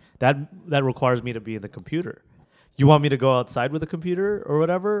done? That requires me to be in the computer. You want me to go outside with a computer or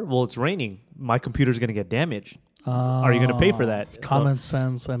whatever? Well, it's raining. My computer's going to get damaged. Are you going to pay for that? Common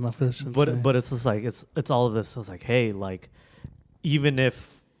sense and efficiency. But it's just like it's all of this. It's like, hey, like even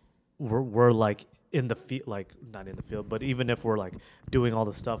if we're like in the field, like not in the field, but even if we're like doing all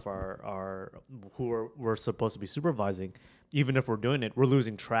the stuff we're supposed to be supervising, even if we're doing it, we're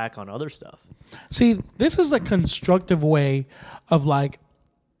losing track on other stuff. See, this is a constructive way of like,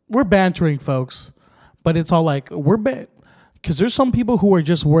 we're bantering, folks, but it's all like we're because there's some people who are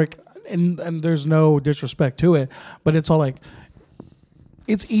just work, and there's no disrespect to it, but it's all like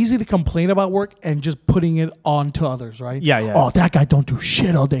it's easy to complain about work and just putting it on to others, right? Yeah. Oh, that guy don't do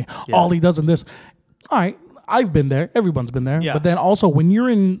shit all day. Yeah. All he does in this. All right, I've been there. Everyone's been there. Yeah. But then also when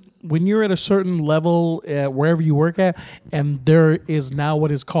you're at a certain level wherever you work at, and there is now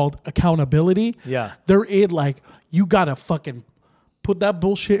what is called accountability. Yeah. There is like you gotta fucking put that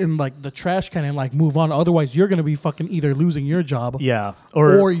bullshit in like the trash can and like move on. Otherwise, you're gonna be fucking either losing your job. Yeah.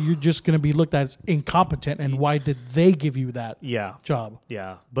 Or you're just gonna be looked at as incompetent. And why did they give you that? Job.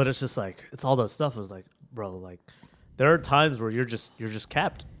 Yeah, but it's just like it's all that stuff. Is like, bro, like there are times where you're just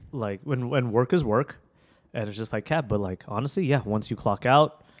capped. Like when work is work, and it's just like capped. But like honestly, yeah, once you clock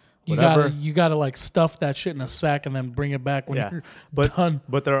out, whatever, you gotta like stuff that shit in a sack and then bring it back when you're done.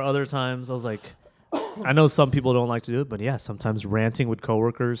 But there are other times I was like, I know some people don't like to do it, but yeah, sometimes ranting with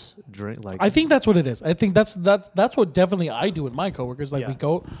coworkers, I think that's what it is. I think that's what definitely I do with my coworkers. Like we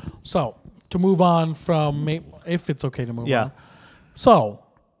go. So to move on from, if it's okay to move on. So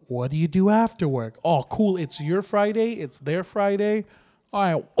what do you do after work? Oh, cool. It's your Friday. It's their Friday. All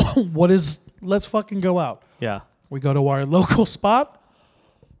right. Let's fucking go out. Yeah. We go to our local spot.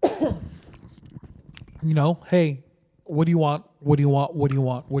 Hey, what do you want? What do you want? What do you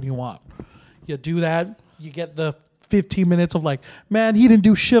want? What do you want? You do that. You get the 15 minutes of like, man, he didn't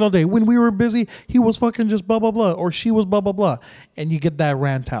do shit all day. When we were busy, he was fucking just blah, blah, blah. Or she was blah, blah, blah. And you get that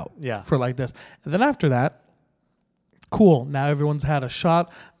rant out for like this. And then after that, cool. Now everyone's had a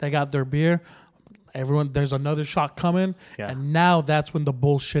shot. They got their beer. There's another shot coming. Yeah. And now that's when the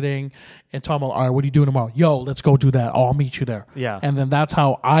bullshitting and talking about, all right, what are you doing tomorrow? Yo, let's go do that. Oh, I'll meet you there. Yeah. And then that's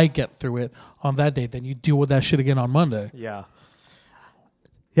how I get through it on that day. Then you deal with that shit again on Monday. Yeah.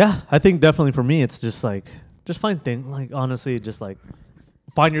 Yeah, I think definitely for me, it's just like, just find things, like, honestly, just like,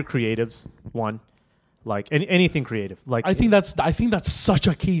 find your creatives, one. Like, anything creative. Like I think that's such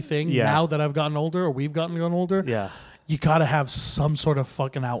a key thing now that I've gotten older, or we've gotten older. Yeah. You gotta have some sort of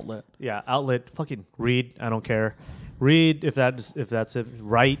fucking outlet. Yeah, outlet. Fucking read. I don't care. Read if that's it.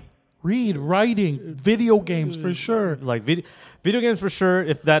 Write. Read, writing, video games for sure. Like video games for sure.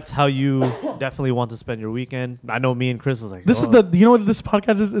 If that's how you definitely want to spend your weekend. I know me and Chris is like, this is you know what this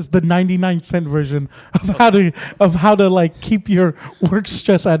podcast is the 99-cent version of how to like keep your work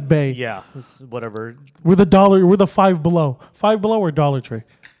stress at bay. Yeah, whatever. We're the Five Below or Dollar Tree.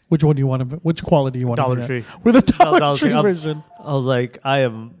 Which one do you want to? Which quality do you want? Dollar Tree. We're the Dollar Tree version. I was like, I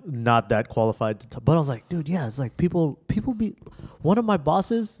am not that qualified to. But I was like, dude, yeah, it's like people be. One of my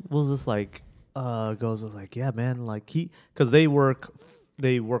bosses was just like, was like, yeah, man, like because they work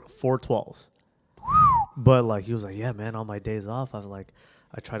 4/12s. But like he was like, yeah, man, on my days off, I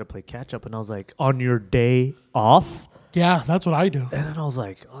try to play catch up, and I was like, on your day off? Yeah, that's what I do. And then I was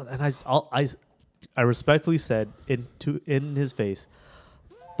like, I respectfully said in his face,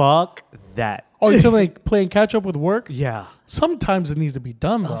 fuck that. Oh, you're talking like playing catch up with work? Yeah. Sometimes it needs to be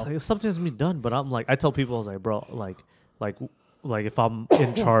done, though. Like, sometimes it needs to be done, but I'm like, I tell people, I was like, bro, like if I'm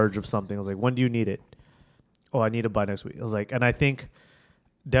in charge of something, I was like, when do you need it? Oh, I need it by next week. I was like, and I think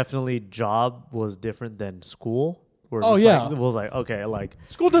definitely job was different than school. Oh, yeah. It was like, okay, like.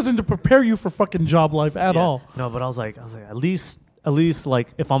 School doesn't prepare you for fucking job life at all. No, but I was like, at least like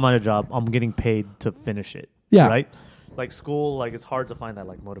if I'm on a job, I'm getting paid to finish it. Yeah. Right? Like school, like it's hard to find that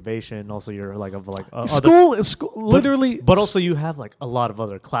like motivation. Also, you're like school is literally, but also you have like a lot of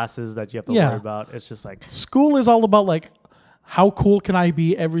other classes that you have to worry about. It's just like school is all about like how cool can I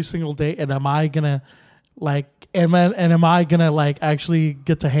be every single day, and am I gonna actually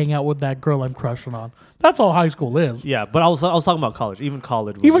get to hang out with that girl I'm crushing on? That's all high school is. Yeah, but I was talking about college. Even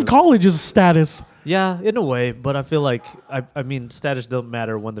college. College is status. Yeah, in a way, but I feel like I mean status don't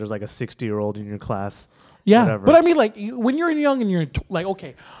matter when there's like a 60-year-old in your class. Yeah, whatever. But I mean, like, when you're young and you're like,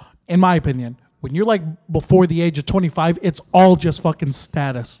 okay, in my opinion, when you're like before the age of 25, it's all just fucking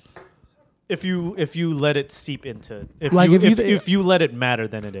status. If you let it seep into, if you let it matter,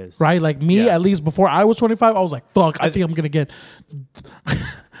 then it is. Right, like me, at least before I was 25, I was like, fuck, I think I'm gonna get.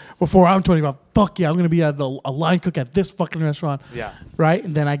 Before I'm 25, fuck yeah, I'm gonna be a line cook at this fucking restaurant. Yeah. Right,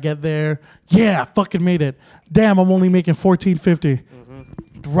 and then I get there, I fucking made it. Damn, I'm only making $14.50.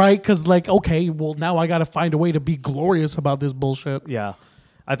 Right, because like, okay, well now I gotta find a way to be glorious about this bullshit. Yeah,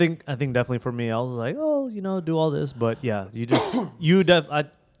 I think definitely for me, I was like, oh, do all this, but yeah,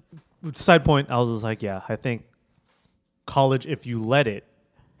 side point, I was just like, yeah, I think college, if you let it,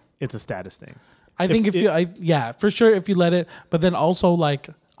 it's a status thing. I think for sure if you let it, but then also like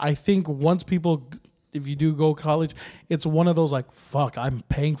I think once if you do go college, it's one of those like, fuck, I'm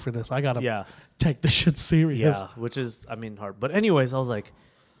paying for this, I gotta take this shit serious. Yeah, which is hard. But anyways, I was like,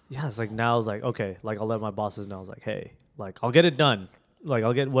 yeah, it's like now it's like, okay, like I'll let my bosses know. It's like, hey, like I'll get it done. Like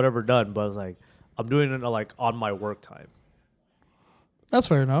I'll get whatever done, but it's like I'm doing it like on my work time. That's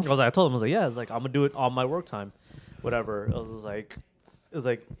fair enough. I told him, I was like, yeah, it's like I'm gonna do it on my work time, whatever. I was just like, it's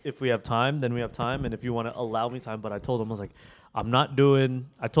like if we have time, then we have time, and if you want to allow me time. But I told him, I was like, I'm not doing.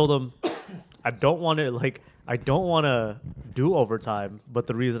 I told him, I don't want to do overtime, but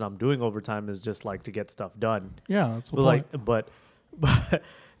the reason I'm doing overtime is just like to get stuff done. Yeah, that's the But point. like, but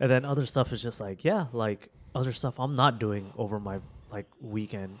and then other stuff is just like, yeah, like other stuff I'm not doing over my like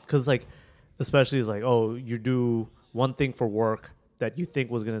weekend, because like, especially is like, oh, you do one thing for work that you think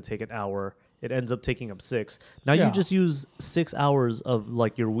was gonna take an hour, it ends up taking up 6. Now Yeah. you just use 6 hours of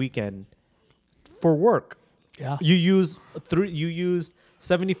like your weekend for work. Yeah. You use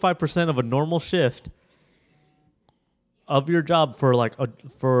 75% of a normal shift of your job for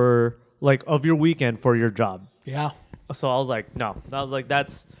like of your weekend for your job. Yeah. So I was like, no. I was like,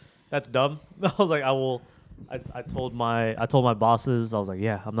 that's dumb. I was like, I told my bosses, I was like,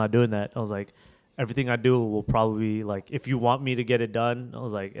 yeah, I'm not doing that. I was like, everything I do will probably be like, if you want me to get it done, I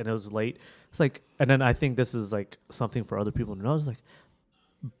was like, and it was late. It's like, and then I think this is like something for other people to know. It's like,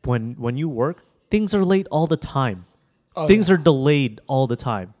 when you work, things are late all the time. Oh, Things are delayed all the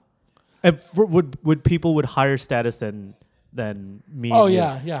time. And would people with higher status than me? Oh and you.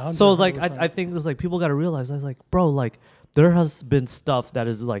 yeah. So it's like 100%. I think it's like people got to realize. I was like, bro, like there has been stuff that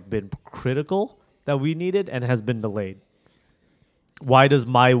has like been critical that we needed and has been delayed. Why does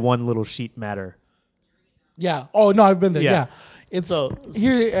my one little sheet matter? Yeah. Oh no, I've been there. Yeah. Yeah. It's So-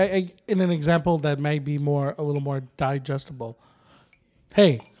 here in an example that might be a little more digestible.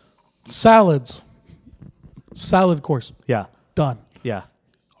 Hey, salad course Yeah, done. yeah,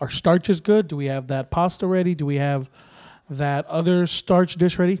 Our starch is good. Do we have that pasta ready? Do we have that other starch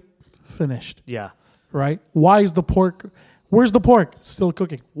dish ready? Finished. yeah, Right? Why is the pork? Where's the pork? Still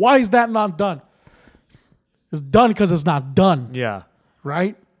cooking. Why is that not done? It's done because it's not done. yeah,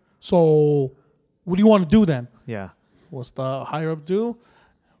 Right? So, what do you want to do then? yeah, What's the higher up do?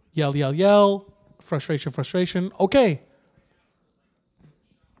 Yell. Frustration. Okay.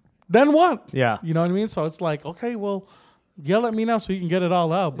 Then what? yeah, You know what I mean? So it's like, okay, well, yell at me now so you can get it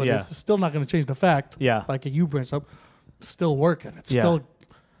all out, but Yeah. it's still not going to change the fact. Yeah. Like you brings up, still working. It's Yeah. still,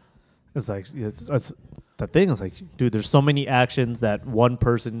 It's like it's the thing is like, dude, there's so many actions that one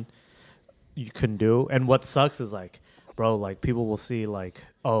person you can do, and what sucks is like, bro, like people will see like,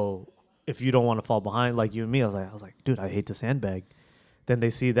 oh, if you don't want to fall behind, like you and me, I was like, dude, I hate to sandbag. Then they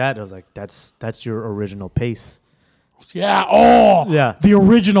see that, I was like, that's your original pace. yeah. Oh, Yeah. The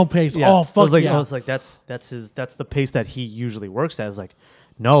original pace. Yeah. Oh, fuck I yeah. was like, that's the pace that he usually works at. It's like,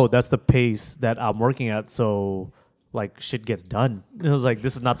 no, that's the pace that I'm working at. So like shit gets done. It was like,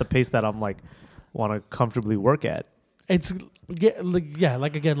 this is not the pace that I'm like want to comfortably work at. It's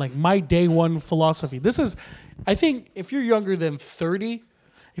like my day one philosophy. This is, I think, if you're younger than 30,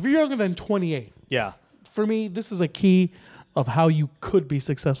 if you're younger than 28, Yeah. for me, this is a key of how you could be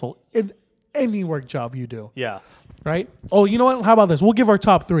successful in any work job you do. Yeah. Right? Oh, you know what? How about this? We'll give our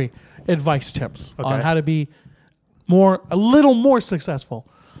top 3 advice tips on Okay. how to be a little more successful.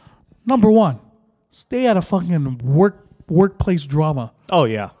 Number 1, stay out of fucking workplace drama. Oh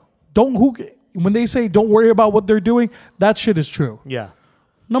yeah. When they say don't worry about what they're doing, that shit is true. Yeah.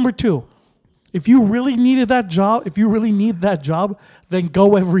 Number 2, if you really need that job, then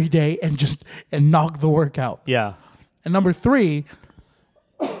go every day and knock the work out. Yeah. And number 3,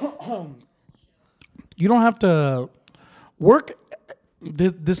 you don't have to work.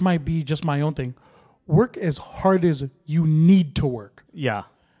 This might be just my own thing. Work as hard as you need to work, Yeah.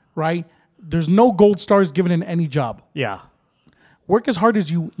 right? There's no gold stars given in any job. Yeah. Work as hard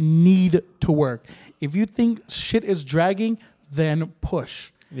as you need to work. If you think shit is dragging, then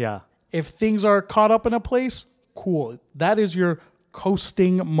push. Yeah. If things are caught up in a place, cool. That is your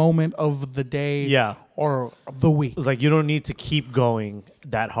coasting moment of the day Yeah. or of the week. It's like you don't need to keep going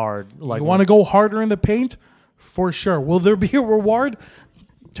that hard. Like You want to go harder in the paint? For sure. Will there be a reward?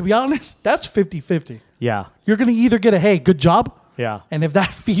 To be honest, that's 50-50. Yeah. You're going to either get a, hey, good job. Yeah. And if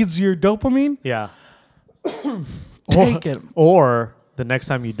that feeds your dopamine, Yeah. take it. Or the next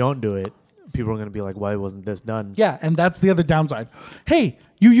time you don't do it, people are going to be like, why wasn't this done? Yeah, and that's the other downside. Hey,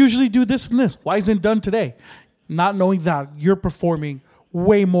 you usually do this and this. Why isn't it done today? Not knowing that you're performing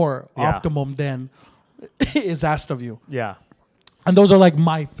way more Yeah. optimum than is asked of you. Yeah. And those are like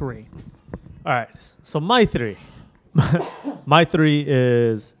my 3. All right. So my 3. My 3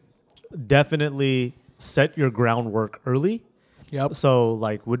 is definitely set your groundwork early. Yep. So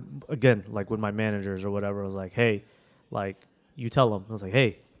like with my managers or whatever, I was like, hey, like you tell them, I was like,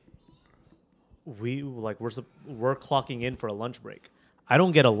 hey, we're clocking in for a lunch break. I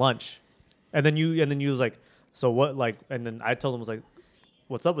don't get a lunch. And then you was like, so what? Like, and then I told them, was like,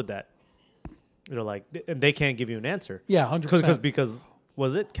 what's up with that? They're like, and they can't give you an answer. Yeah, 100%. Because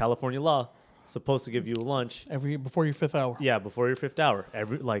was it California law supposed to give you a lunch before your 5th hour. Yeah, before your 5th hour.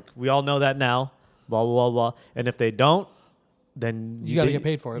 We all know that now. Blah blah blah blah. And if they don't, then you got to get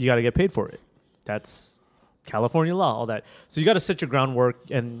paid for it. You got to get paid for it. That's California law. All that. So you got to set your groundwork,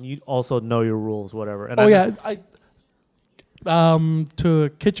 and you also know your rules, whatever. And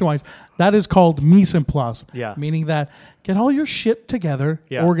to kitchen wise, that is called mise en place. Yeah. Meaning that get all your shit together,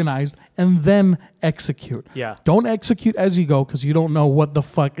 Yeah. organized, and then execute. Yeah. Don't execute as you go because you don't know what the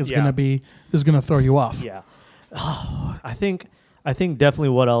fuck is gonna throw you off. Yeah. I think definitely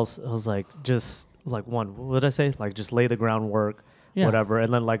what else I was like, just like one, what did I say? Like just lay the groundwork, whatever.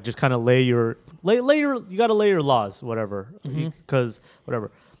 And then like just kind of lay your you got to lay your laws, whatever. Because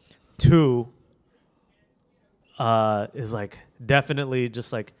whatever. 2 is like definitely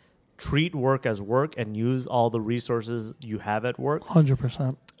just like treat work as work and use all the resources you have at work.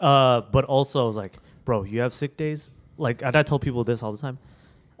 100%. But also I was like, bro, you have sick days? Like, and I tell people this all the time.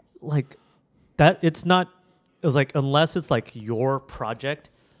 Like that it's not, it was like, unless it's like your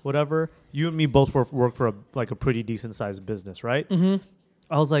project, whatever, you and me both work for a pretty decent sized business, right? Mm-hmm.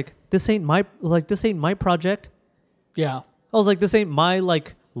 I was like, this ain't my project. Yeah. I was like, this ain't my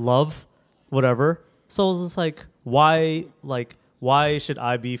like love, whatever. So I was just like, why should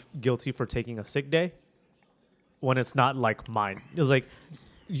I be guilty for taking a sick day when it's not like mine? It was like,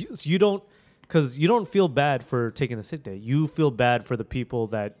 you don't feel bad for taking a sick day. You feel bad for the people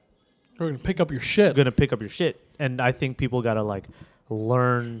that are going to pick up your shit. And I think people got to like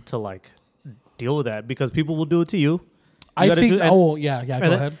learn to like deal with that because people will do it to you. Go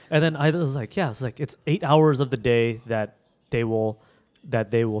ahead. And then I was like, it's 8 hours of the day that they will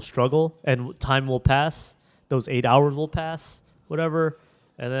struggle, and time will pass. Those 8 hours will pass, whatever.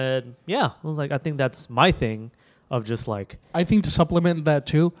 And then, I was like, I think that's my thing of just like. I think to supplement that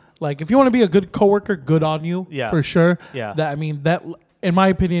too, like if you want to be a good coworker, good on you, for sure. Yeah. That in my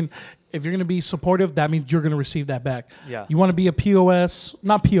opinion, if you're going to be supportive, that means you're going to receive that back. Yeah. You want to be a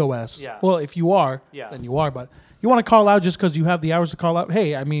not POS. Yeah. Well, if you are, then you are. But you want to call out just because you have the hours to call out.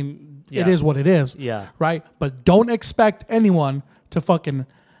 Hey, I mean, it is what it is. Yeah. Right. But don't expect anyone to help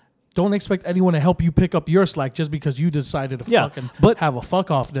you pick up your slack just because you decided to have a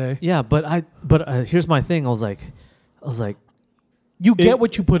fuck off day. Yeah, but here's my thing. I was like, you get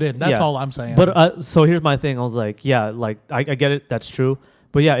what you put in. That's all I'm saying. But so here's my thing. I was like, I get it. That's true.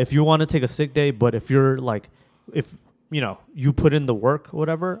 But yeah, if you want to take a sick day, but if you're like, if you put in the work,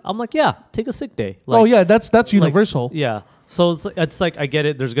 whatever, I'm like, take a sick day. Like, that's universal. Like, yeah. So it's like I get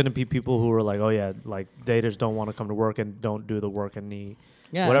it. There's gonna be people who are like, like they just don't want to come to work and don't do the work and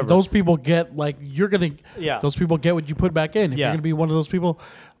whatever. Those people get like those people get what you put back in. If you're gonna be one of those people,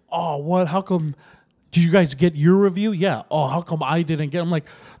 how come did you guys get your review? Yeah. Oh, how come I didn't get? I'm like,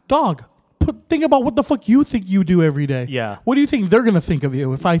 dog. Think about what the fuck you think you do every day. Yeah. What do you think they're gonna think of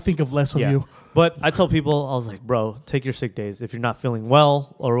you if I think of less of you? But I tell people, I was like, bro, take your sick days if you're not feeling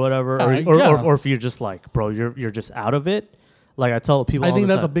well or whatever, or if you're just like, bro, you're just out of it. Like I tell people, I think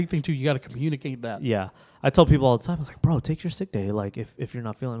that's a big thing too. You got to communicate that. Yeah, I tell people all the time. I was like, bro, take your sick day. Like if you're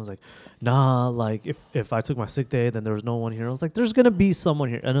not feeling, I was like, nah. Like if I took my sick day, then there was no one here. I was like, there's gonna be someone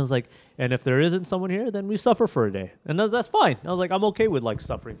here, and I was like, and if there isn't someone here, then we suffer for a day, and that's fine. I was like, I'm okay with like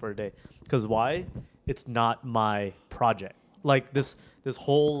suffering for a day, because why? It's not my project. Like this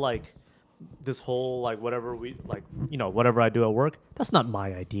whole whatever whatever I do at work, that's not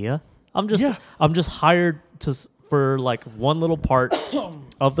my idea. I'm just hired for like one little part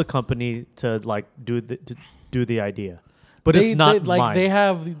of the company to like do the idea, but it's not mine. They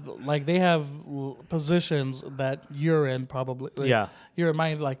have positions that you're in probably. Like, you're in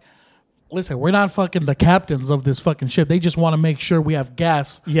mine. Like, listen, we're not fucking the captains of this fucking ship. They just want to make sure we have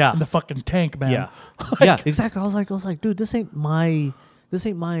gas in the fucking tank, man. Yeah, yeah, exactly. I was like, dude, this ain't my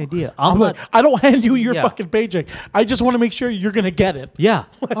idea. I don't hand you your fucking paycheck. I just want to make sure you're gonna get it. Yeah.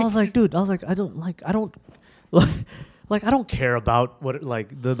 I was like, dude. I don't care about what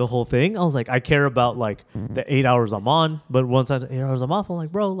the whole thing. I was like, I care about like the 8 hours I'm on, but once 8 hours I'm off, I'm like,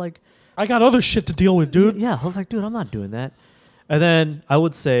 bro, like I got other shit to deal with, dude. Yeah. I was like, dude, I'm not doing that. And then I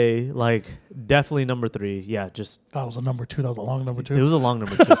would say like definitely number 3. Yeah, just that was a number 2. That was a long number 2. It was a long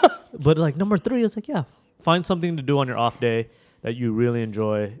number 2. But like number 3 is like, find something to do on your off day that you really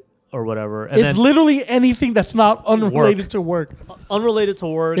enjoy or whatever. And it's literally anything that's not unrelated to work. Unrelated to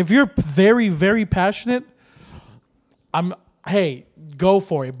work. If you're very, very passionate, go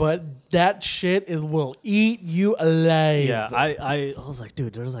for it. But that shit will eat you alive. Yeah, I was like,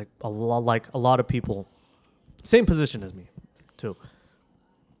 dude, there's like a lot of people, same position as me, too.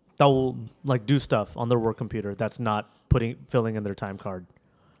 that will like do stuff on their work computer that's not filling in their time card.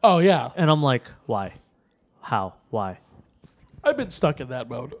 Oh yeah, And I'm like, why? How? Why? I've been stuck in that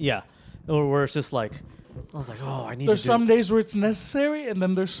mode. Yeah. Or where it's just like, I was like, oh, I need There's to do some days where it's necessary, and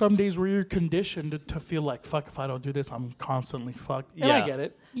then there's some days where you're conditioned to feel like, fuck, if I don't do this, I'm constantly fucked. And I Yeah. get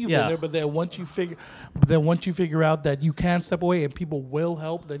it. You've Yeah. been there, but then once you figure out that you can step away and people will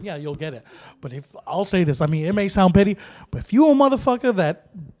help, then yeah, you'll get it. But if I'll say this, I mean, it may sound petty, but if you a motherfucker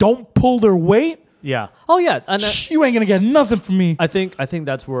that don't pull their weight, Yeah. Oh yeah. And you ain't gonna get nothing from me. I think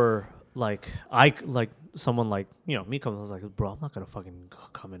that's where someone like, you know, me comes, I was like, bro, I'm not gonna fucking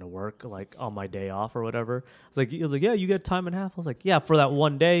come into work like on my day off or whatever. He was like, yeah, you get time and a half. I was like, yeah, for that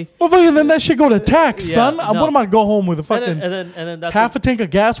one day. Well, fucking then that shit go to tax, Yeah, son. no. What am I go home with a fucking And then that's half a tank of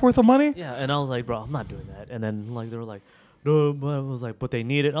gas worth of money? yeah. And I was like, bro, I'm not doing that. And then like they were like, no, but I was like, but they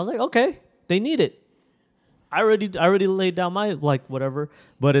need it. And I was like, okay, they need it. I already laid down my like whatever.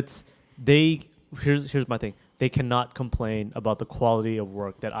 But here's my thing. They cannot complain about the quality of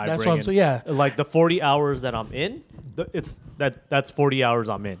work that I That's bring what I'm in. saying, yeah. Like the 40 hours that I'm in, that's 40 hours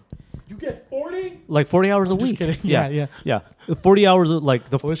I'm in. You get 40? Like 40 hours a Just week. kidding. Yeah. 40 hours of like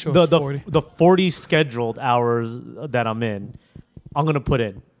I wish it was 40. the 40 scheduled hours that I'm in, I'm going to put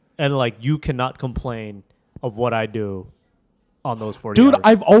in. And like you cannot complain of what I do on those 40 Dude, hours.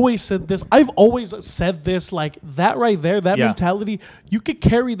 I've always said this, like that right there, that Yeah. mentality, you could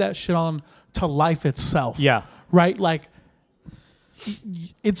carry that shit on to life itself. Yeah. Right? Like,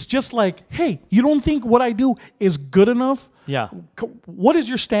 it's just like, hey, you don't think what I do is good enough? Yeah. What is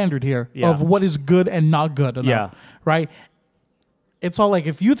your standard here Yeah. of what is good and not good enough? Yeah. Right? It's all like,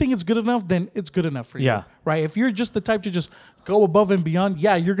 if you think it's good enough, then it's good enough for you. Yeah. Right? If you're just the type to just go above and beyond,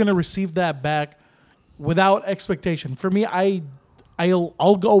 yeah, you're going to receive that back without expectation. For me,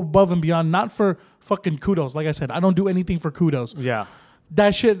 I'll go above and beyond, not for fucking kudos. Like I said, I don't do anything for kudos. Yeah.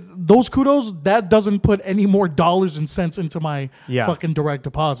 That shit, those kudos, that doesn't put any more dollars and cents into my Yeah. fucking direct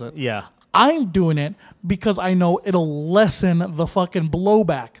deposit. Yeah. I'm doing it because I know it'll lessen the fucking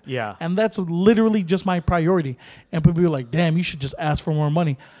blowback. Yeah. And that's literally just my priority. And people are like, damn, you should just ask for more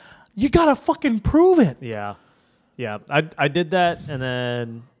money. You gotta fucking prove it. Yeah. Yeah. I did that and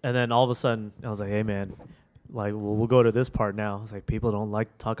then all of a sudden I was like, hey man, like we'll go to this part now. It's like people don't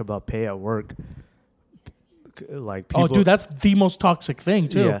like to talk about pay at work. Like people, Oh, dude, that's the most toxic thing,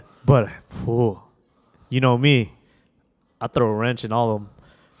 too. Yeah, but you know me, I throw a wrench in all of them.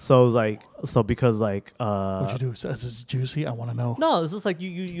 So it was like, because like, What'd you do? Is this juicy? I want to know. no, it's just like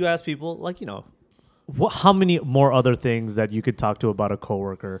you ask people like, you know, how many more other things that you could talk to about a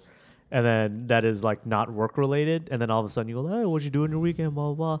coworker, and then that is like not work related, and then all of a sudden you go, hey, what'd you do in your weekend,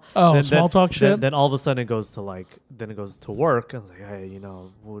 blah blah blah. Oh, small talk shit? Then all of a sudden it goes to work, and it's like, hey, you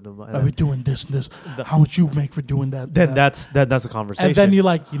know, what am I? I've been doing this and this. How much you make for doing that? Then that? that's a conversation. And then you're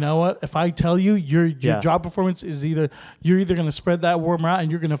like, you know what? If I tell you your Yeah. job performance is you're either gonna spread that word around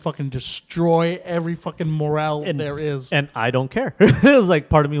and you're gonna fucking destroy every fucking morale there is. and I don't care. It was like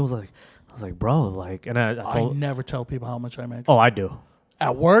part of me was like, I was like, bro, like, and I I told, never tell people how much I make. oh, I do.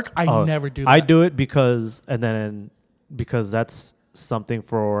 At work, I Oh, never do that. I do it because that's something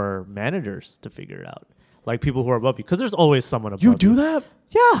for managers to figure out, like people who are above you, because there's always someone above you. You do that?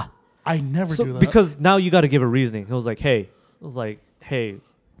 Yeah. I never So- do that. because now you got to give a reasoning. It was like, hey,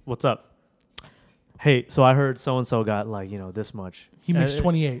 what's up? Hey, so I heard so and so got like, you know, this much. he makes And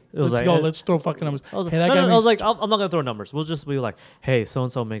 28. it was Let's like- go. Let's throw fucking numbers. I was like, Hey, that no, guy no, I makes was like, I'm not gonna throw numbers. We'll just be like, hey, so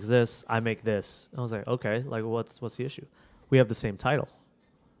and so makes this, I make this. I was like, okay, like what's the issue? We have the same title.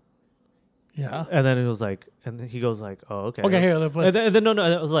 yeah. And then it was like, and then he goes like, oh, okay. Okay, here, let's play. And then no,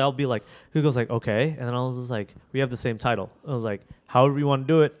 it was like, I'll be like, he goes like, okay. And then I was just like, we have the same title. I was like, however you want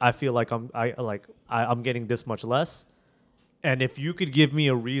to do it, I feel like I'm getting this much less. And if you could give me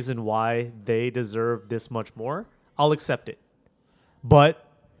a reason why they deserve this much more, I'll accept it. But,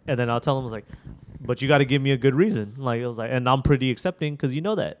 and then I'll tell him, I was like, but you got to give me a good reason. Like, it was like, and I'm pretty accepting because you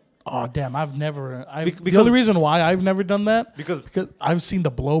know that. Oh damn! The because- only reason why I've never done that Because- because I've seen the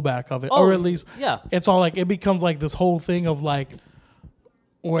blowback of it, Oh, or at least yeah. it's all like it becomes like this whole thing of like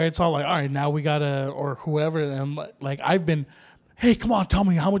where it's all like, all right, now we gotta or whoever, and like I've been, hey, come on, tell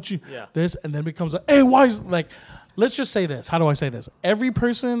me how much you Yeah. this, and then it becomes like, hey, why is like, let's just say this. How do I say this? Every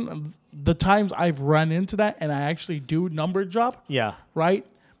person, the times I've run into that, and I actually do number job, Yeah. right?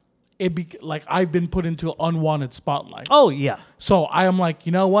 Like I've been put into unwanted spotlight. Oh, yeah. So I am like,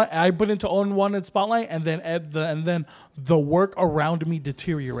 you know what? I put into unwanted spotlight, and then the work around me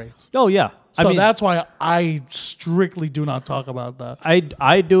deteriorates. Oh, yeah. So that's why I strictly do not talk about that.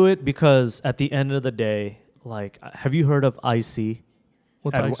 I do it because at the end of the day, like, have you heard of IC?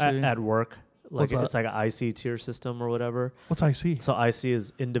 What's at, IC? At work? What's that? it's like an IC tier system or whatever. What's IC? So IC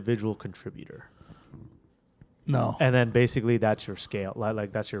is individual contributor. No. And then basically that's your scale,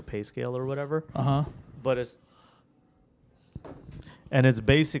 like that's your pay scale or whatever. But it's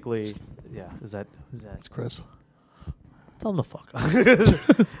basically, yeah. Who's that? It's Chris. Tell him to fuck.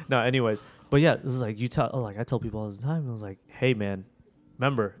 No, anyways, but yeah, this is like I tell people all the time. I was like, hey man,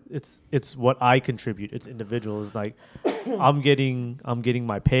 remember it's what I contribute. It's individual. It's like I'm getting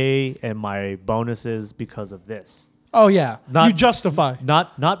my pay and my bonuses because of this. Oh yeah, Not- you justify.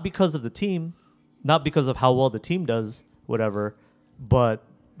 Not because of the team, not because of how well the team does, whatever, but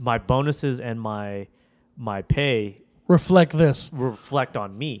my bonuses and my pay Reflect this. reflect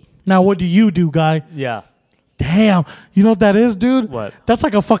on me. Now what do you do, guy? Yeah. Damn, you know what that is, dude? What? That's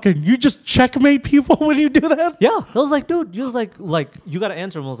like a fucking. You just checkmate people when you do that. Yeah. I was like, dude, you was like you got to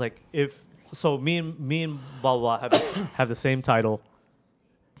answer him. I was like, if so, me and blah blah blah have the same title.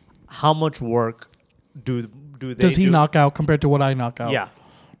 How much work do they Does he do? knock out compared to what I knock out? Yeah.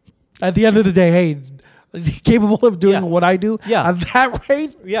 At the end of the day, hey, is he capable of doing Yeah. what I do? Yeah. At that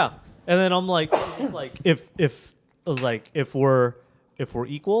rate? Yeah. And then I'm like if I was like if we're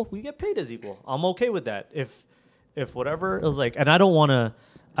equal, we get paid as equal. I'm okay with that. If whatever, it was like, and I don't want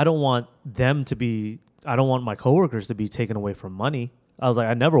my coworkers to be taken away from money. I was like,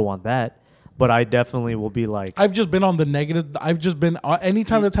 I never want that, but I definitely will be like, I've just been on the negative. I've just been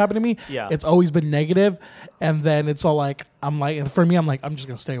anytime that's happened to me. Yeah. It's always been negative, and then it's all like I'm just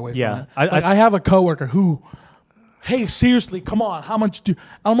gonna stay away from Yeah. it. I have a coworker who, hey, seriously, come on, how much do?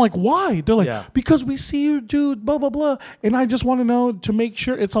 I'm like, why? They're like, Yeah. because we see you do blah blah blah, and I just want to know to make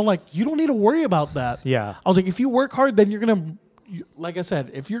sure. It's all like, you don't need to worry about that. Yeah. I was like, if you work hard, then you're gonna, like I said,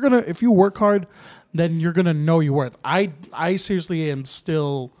 if you work hard, then you're gonna know your worth. I seriously am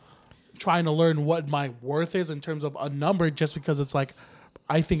still trying to learn what my worth is in terms of a number, just because it's like,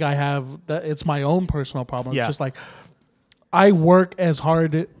 I think I have that. It's my own personal problem. Yeah. It's just like, I work as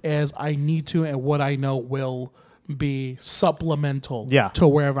hard as I need to, and what I know will be supplemental Yeah. to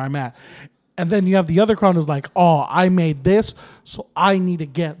wherever I'm at. And then you have the other crowd is like, oh, I made this, so I need to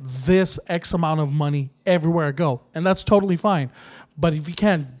get this X amount of money everywhere I go. And that's totally fine. But if you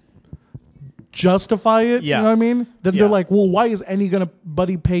can't justify it, Yeah. you know what I mean? Then Yeah. they're like, well, why is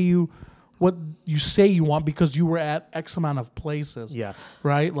anybody pay you what you say you want because you were at X amount of places? yeah.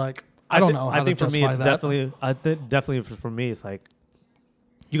 Right? Like, I don't know. How I think to for me, justify it's that. definitely. I think definitely for me, it's like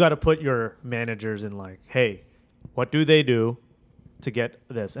you got to put your managers in like, hey, what do they do to get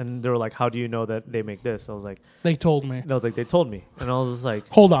this? And they were like, how do you know that they make this? I was like, They told me. they told me, and I was just like,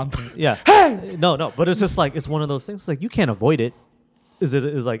 Hold on. yeah, no, but it's just like it's one of those things. It's like you can't avoid it. Is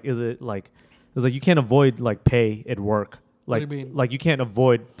it like you can't avoid like pay at work. Like, do you mean? Like you can't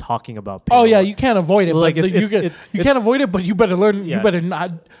avoid talking about pay. Oh at yeah, work. you can't avoid it. Like, But it's- you can't avoid it, but you better learn. Yeah. You better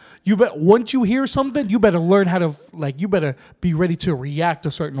not. Once you hear something, you better learn how to you better be ready to react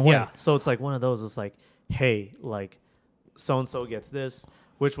a certain way. Yeah. So it's like one of those. It's like, hey, like so and so gets this,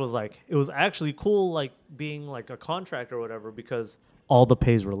 which was like it was actually cool, like being like a contractor or whatever, because all the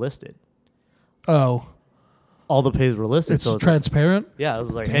pays were listed. Oh, All the pays were listed. it's so it's transparent. yeah, it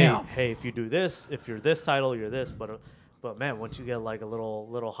was like, Damn. hey, if you do this, if you're this title, you're this. But man, once you get like a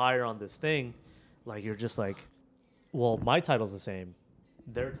little higher on this thing, like you're just like, well, my title's the same,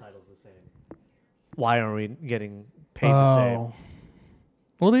 their title's the same. Why aren't we getting paid the same?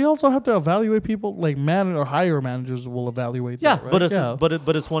 Well, they also have to evaluate people. Like higher managers will evaluate. Yeah, that, right? but it's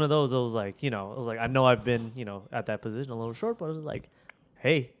but it's one of those. It was like I know I've been at that position a little short, but it was like,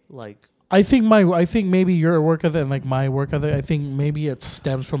 hey, like I think maybe your work ethic and like my work ethic, I think maybe it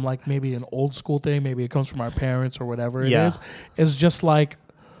stems from like maybe an old school thing. Maybe it comes from our parents or whatever it Yeah. is. It's just like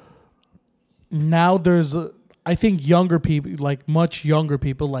now I think younger people, like much younger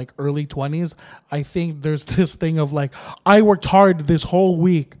people, like early 20s, I think there's this thing of like, I worked hard this whole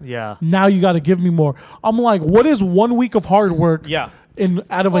week. yeah, Now you got to give me more. I'm like, what is 1 week of hard work yeah.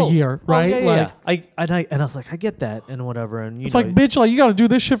 out of a year, right? Yeah, like, yeah. I was like, I get that and whatever, and it's like, bitch, like you got to do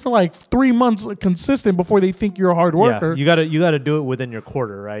this shit for like 3 months consistent before they think you're a hard worker. you gotta do it within your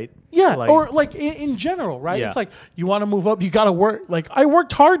quarter, right? Yeah, Like- or like in general, right? Yeah. It's like you want to move up, you got to work. Like I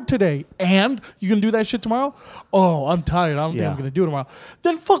worked hard today, and you can do that shit tomorrow. Oh, I'm tired. I don't think Yeah. I'm gonna do it tomorrow.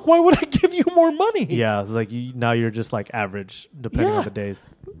 Then fuck, why would I give you more money? Yeah, it's like now you're just like average depending Yeah. on the days.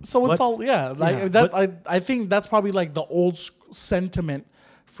 So it's But- all like yeah, that. but- I think that's probably like the old sentiment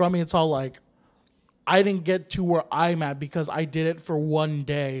from me. It's all like I didn't get to where I'm at because I did it for 1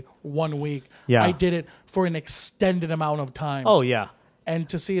 day, 1 week. Yeah. I did it for an extended amount of time. Oh yeah, And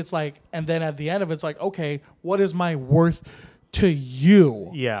to see it's like, and then at the end of it's like, okay, what is my worth to you?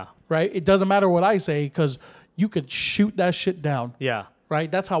 yeah, Right? It doesn't matter what I say because you could shoot that shit down. yeah, Right?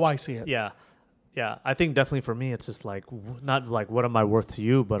 That's how I see it. yeah. Yeah, I think definitely for me, it's just like not like what am I worth to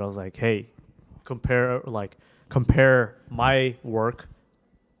you, but I was like, hey, compare my work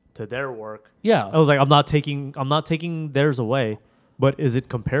to their work. Yeah. I was like, I'm not taking theirs away, but is it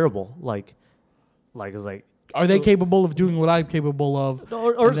comparable? Like it's like, Are they capable of doing what I'm capable of?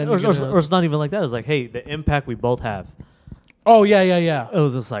 or And then you're gonna- it's not even like that. It's like, hey, the impact we both have. Oh yeah. It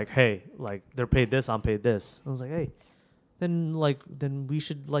was just like, hey, like they're paid this, I'm paid this. I was like, hey, then we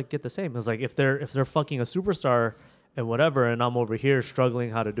should like get the same. It's like if they're fucking a superstar and whatever, and I'm over here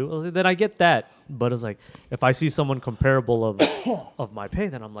struggling how to do it, I was like, then I get that. But it's like if I see someone comparable of my pay,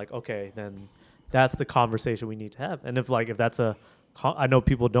 then I'm like, okay, then that's the conversation we need to have. And if that's I know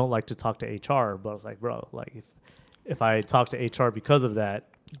people don't like to talk to HR, but I was like, bro, like if I talk to HR because of that,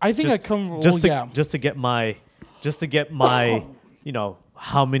 I think just, I come just to get my you know,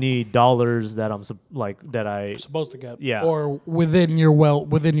 how many dollars that I'm that I supposed to get. Yeah. Or within your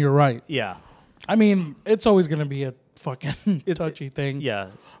right. yeah. I mean, it's always gonna be a fucking touchy thing.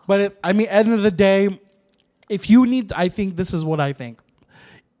 Yeah. But end of the day, if you need, I think this is what I think.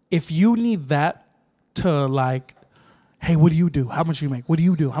 If you need that to like, hey, what do you do? How much you make? What do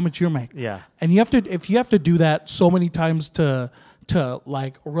you do? How much you make? Yeah. And if you have to do that so many times to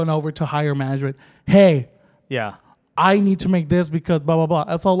like run over to higher management, hey, Yeah. I need to make this because blah blah blah.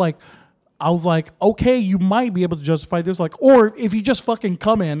 That's all. Like, I was like, okay, you might be able to justify this. Like, or if you just fucking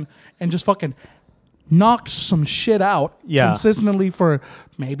come in and just fucking knock some shit out consistently for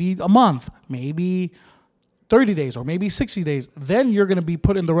maybe a month, maybe 30 days, or maybe 60 days, then you're gonna be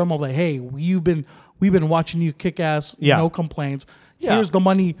put in the realm of like, hey, we've been watching you kick ass, no complaints. Yeah. Here's the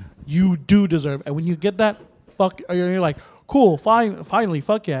money you do deserve, and when you get that, you're like, cool, fine, finally,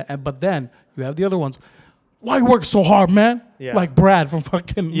 fuck yeah. But then you have the other ones. Why work so hard, man? Yeah. Like Brad from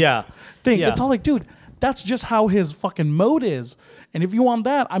fucking thing. Yeah. It's all like, dude, that's just how his fucking mode is. And if you want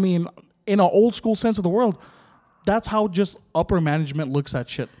that, I mean, in an old school sense of the world, that's how just upper management looks at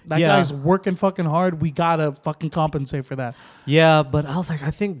shit. That guy's working fucking hard. We gotta fucking compensate for that. Yeah, but I was like,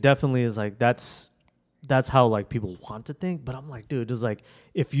 I think definitely is like that's how like people want to think. But I'm like, dude, it's like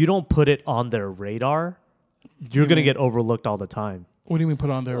if you don't put it on their radar, you're gonna get overlooked all the time. What do you mean put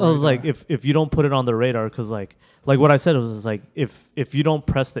on there? I was like, if you don't put it on the radar, because like what I said was like if you don't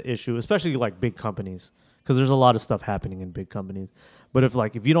press the issue, especially like big companies, because there's a lot of stuff happening in big companies. But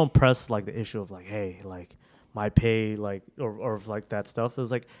if you don't press like the issue of like, hey, like my pay, like or like that stuff, is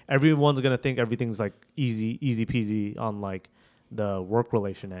like everyone's gonna think everything's like easy peasy on like the work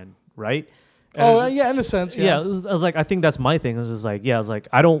relation end, right? And in a sense, I was like, I think that's my thing. I was just like, I was like,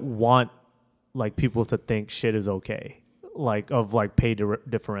 I don't want like people to think shit is okay. Like of like pay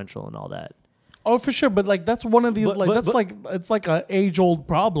differential and all that. Oh, for sure, but like that's one of these But- it's like an age old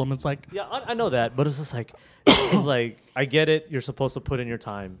problem. It's like Yeah, I know that, but it's just like it's like I get it. You're supposed to put in your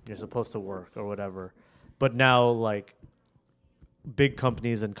time. You're supposed to work or whatever. But now like big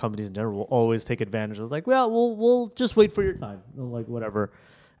companies and companies in general will always take advantage. It's like, well, we'll just wait for your time, like whatever.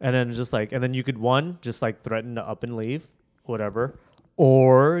 And then just like and then you could just like threaten to up and leave, whatever,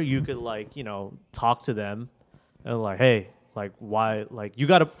 or you could like talk to them. And like, hey, like, why? Like, you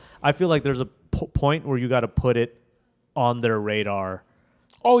gotta. I feel like there's a point where you gotta put it on their radar.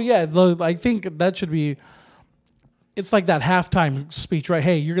 oh yeah, I think that should be. It's like that halftime speech, right?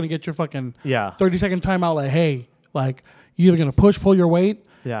 Hey, you're gonna get your fucking 30-second timeout. Like, hey, like you're either gonna pull your weight,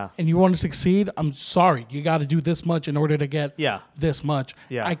 and you want to succeed. I'm sorry, you got to do this much in order to get this much.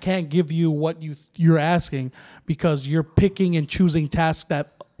 Yeah. I can't give you what you're asking because you're picking and choosing tasks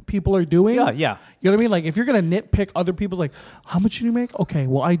that people are doing. Yeah. You know what I mean? Like if you're gonna nitpick other people's, like, how much do you make? Okay,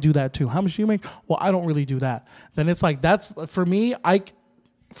 well I do that too. How much do you make? Well, I don't really do that. Then it's like that's for me.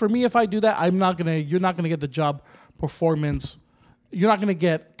 If I do that, you're not gonna get the job performance. You're not gonna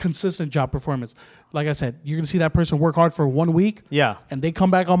get consistent job performance. Like I said, you're gonna see that person work hard for 1 week. Yeah. And they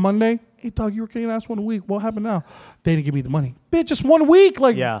come back on Monday. Hey dog, you were kicking ass 1 week. What happened now? They didn't give me the money. Bitch, just 1 week.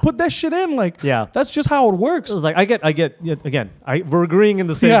 Like put that shit in. Like that's just how it works. It was like I get. Again, we're agreeing in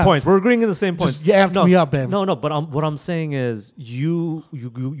the same points. We're agreeing in the same points. Just amped me up, babe. No. But what I'm saying is you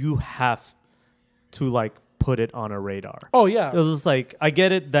have to like put it on a radar. Oh yeah. It was just like I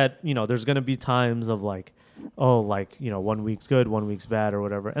get it that there's gonna be times of like, oh, like 1 week's good, 1 week's bad, or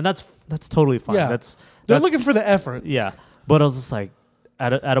whatever, and that's totally fine. Yeah. That's They're looking for the effort. Yeah, but I was just like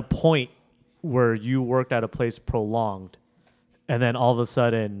at a point where you worked at a place prolonged, and then all of a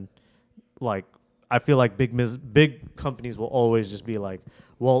sudden, like I feel like big companies will always just be like,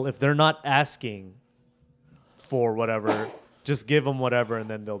 well, if they're not asking for whatever, just give them whatever, and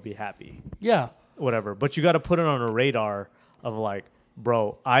then they'll be happy. Yeah. Whatever, but you got to put it on a radar of like,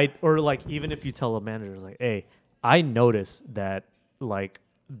 bro, or like even if you tell a manager like, hey, I noticed that like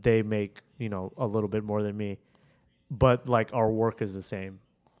they make, a little bit more than me, but like our work is the same.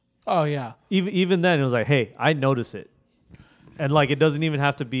 Oh yeah. Even then, it was like, hey, I notice it. And like, it doesn't even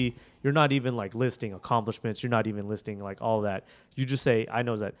have to be, you're not even like listing accomplishments. You're not even listing like all that. You just say, I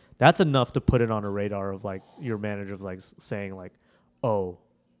know that. That's enough to put it on a radar of like your manager's like saying like, oh.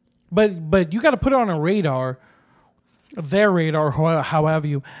 But you got to put it on a radar, their radar, however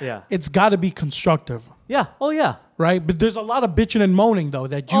you. Yeah. It's got to be constructive. Yeah. Oh yeah. Right. But there's a lot of bitching and moaning though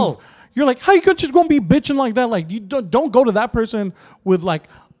that you're like, how you just gonna be bitching like that? Like you don't go to that person with like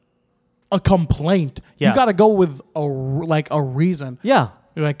a complaint. Yeah. You got to go with a reason. Yeah.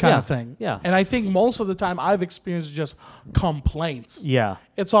 Like kind of thing. Yeah. And I think most of the time I've experienced just complaints. Yeah.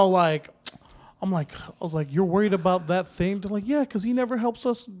 It's all like, I was like, you're worried about that thing? They're like, yeah, because he never helps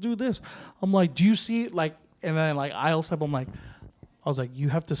us do this. I'm like, do you see it? Like, and then like I was like, you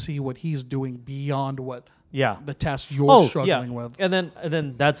have to see what he's doing beyond what the task you're struggling with. And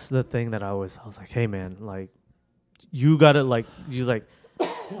then that's the thing that I was like, hey man, like you gotta like, he's like,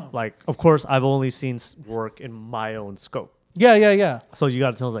 of course I've only seen work in my own scope. Yeah. So you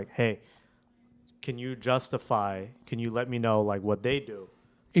gotta tell us like, hey, can you let me know like what they do?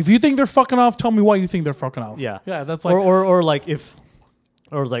 If you think they're fucking off, tell me why you think they're fucking off. Yeah. Yeah, that's like, or like if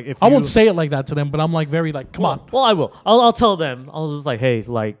I won't say it like that to them, but I'm like very like, come on. Well, I will. I'll tell them. I'll just like, hey,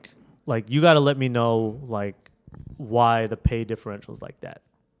 like you got to let me know like why the pay differential is like that.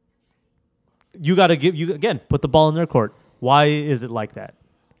 You got to put the ball in their court. Why is it like that?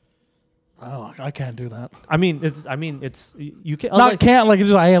 Oh, I can't do that. I mean, it's you can't.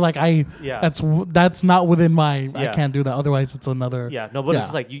 Yeah. That's not within my. Yeah. I can't do that. Otherwise, it's another. Yeah, no, but it's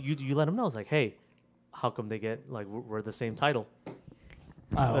just like you let them know. It's like, hey, how come they get like we're the same title?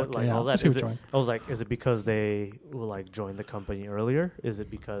 Oh, okay, like yeah. all I that. see what you mean. I was like, is it because they like joined the company earlier? Is it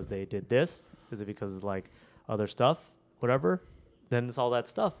because they did this? Is it because of, like other stuff? Whatever. Then it's all that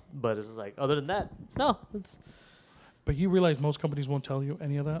stuff. But it's just like other than that, no. It's But you realize most companies won't tell you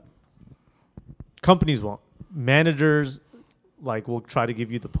any of that. companies won't. Managers like will try to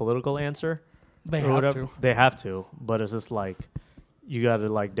give you the political answer. They or have whatever. to. They have to. But it's just like you got to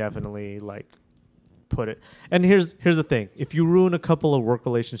like definitely like put it. And here's the thing: if you ruin a couple of work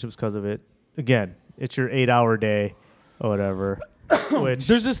relationships because of it, again, it's your 8-hour day or whatever. Which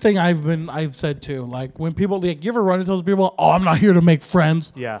There's this thing I've said too. Like when people like, you ever run into those people? Oh, I'm not here to make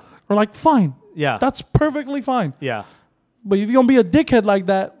friends. yeah, We're like, fine. yeah, That's perfectly fine. yeah, But if you're gonna be a dickhead like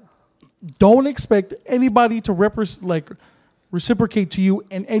that, don't expect anybody to reciprocate to you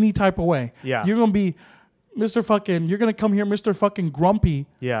in any type of way. Yeah. You're gonna be Mr. Fucking. You're gonna come here, Mr. Fucking Grumpy.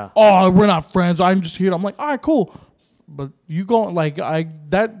 yeah. Oh, we're not friends. I'm just here. I'm like, all right, cool. But you go like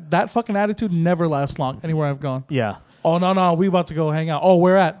that fucking attitude never lasts long anywhere I've gone. Yeah, Oh no, we about to go hang out. Oh,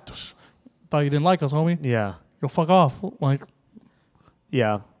 where at? Thought you didn't like us, homie. yeah, Go fuck off. Like,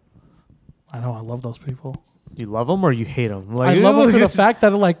 yeah. I know I love those people. You love them or you hate them? Like, I love them for the fact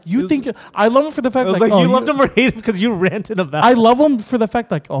that like you think. I love them for the fact I was like, like, oh, you loved them or hate them because you ranted about. I love them for the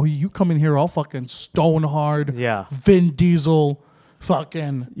fact like, oh, you come in here all fucking stone hard. Yeah. Vin Diesel,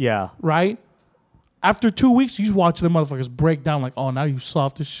 fucking Yeah, right. After 2 weeks, you watch them motherfuckers break down like, oh, now you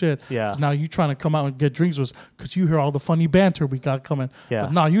soft as shit. Yeah. 'Cause now you trying to come out and get drinks with us because you hear all the funny banter we got coming. Yeah.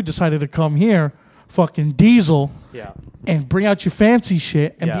 But now you decided to come here, fucking Diesel, yeah, and bring out your fancy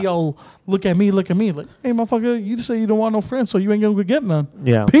shit and Yeah. be all, look at me. Like, hey, motherfucker, you just say you don't want no friends, so you ain't gonna go get none.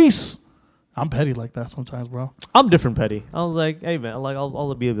 yeah. Peace. I'm petty like that sometimes, bro. I'm different petty. I was like, hey man, like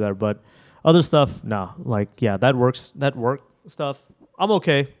I'll be there, but other stuff, no. Like, yeah, that work stuff, I'm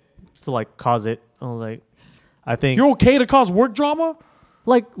okay to like cause it. I was like, I think You're okay to cause work drama?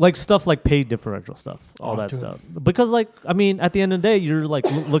 like stuff like paid differential stuff, all Oh, that dude. stuff. Because like, I mean, at the end of the day, you're like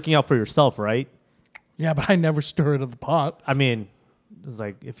looking out for yourself, right? Yeah, but I never stir it in the pot. I mean, it's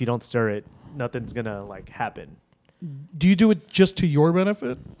like if you don't stir it, nothing's gonna like happen, Do you do it just to your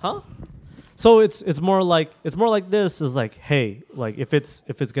benefit? huh? So it's more like this is like, hey, like if it's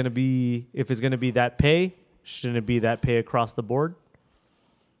gonna be that pay, shouldn't it be that pay across the board?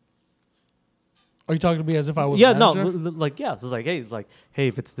 Are you talking to me as if I was Yeah, a no, manager? like yeah, so it's like, hey,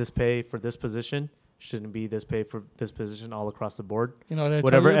 if it's this pay for this position, shouldn't it be this pay for this position all across the board? You know what I tell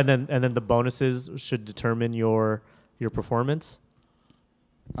Whatever, you? and then the bonuses should determine your performance.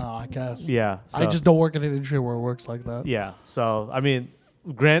 Oh, I guess. Yeah, I so- just don't work in an industry where it works like that. yeah. So I mean,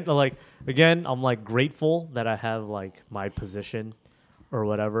 like again, I'm like grateful that I have like my position or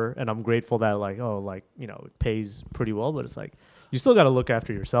whatever, and I'm grateful that like it pays pretty well, but it's like you still got to look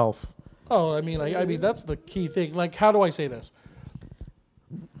after yourself. Oh, I mean, that's the key thing. Like, how do I say this?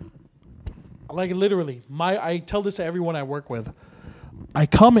 Like, literally, I tell this to everyone I work with. I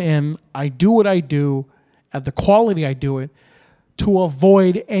come in, I do what I do, at the quality I do it. to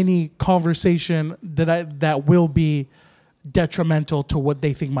avoid any conversation that will be detrimental to what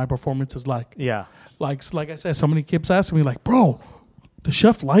they think my performance is like. Yeah. Like I said, somebody keeps asking me like, bro, the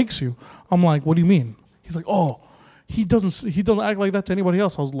chef likes you. I'm like, what do you mean? He's like, oh, he doesn't act like that to anybody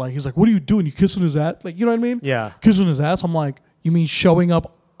else. I was like, he's like, what are you doing? You kissing his ass? Like, you know what I mean? Yeah. Kissing his ass. I'm like, you mean showing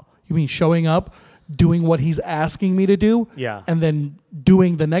up, doing what he's asking me to do? Yeah. And then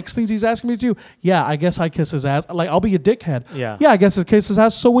doing the next things he's asking me to do? Yeah, I guess I kiss his ass. Like, I'll be a dickhead. Yeah. Yeah, I guess I kiss his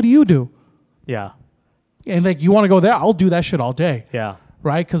ass. So what do you do? Yeah. And like, you want to go there? I'll do that shit all day. Yeah.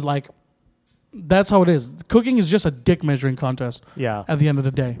 Right? Because like, that's how it is. Cooking is just a dick measuring contest. Yeah. At the end of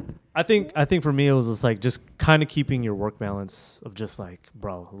the day. I think for me it was just like just kind of keeping your work balance of just like,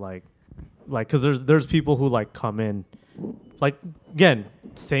 bro, like because there's people who like come in, like, again,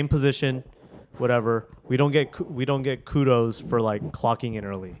 same position, whatever. We don't get kudos for like clocking in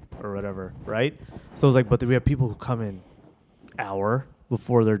early or whatever, right? So it's like, but we have people who come in hour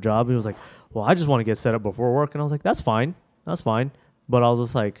before their job. It was like, well, I just want to get set up before work, and I was like, that's fine. But I was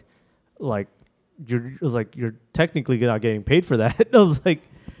just like you're technically not getting paid for that. I was like,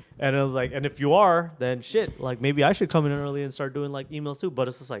 and if you are, then shit, like maybe I should come in early and start doing like emails too. But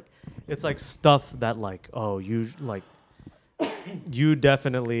it's just like, it's like stuff that like, oh, you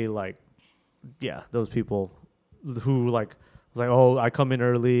definitely like, yeah, those people who like was like, oh, I come in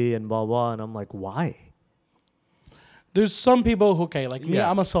early and blah blah, and I'm like, why? There's some people who, okay, like me,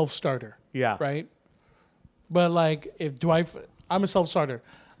 Yeah. I'm a self-starter. Yeah. Right? But like, I'm a self-starter.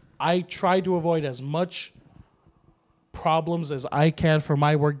 I try to avoid as much problems as I can for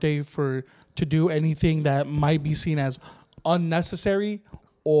my workday to do anything that might be seen as unnecessary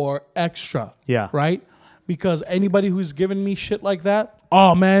or extra. Yeah. Right? Because anybody who's given me shit like that,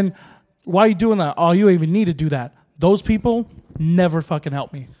 oh man, why are you doing that? Oh, you even need to do that. Those people never fucking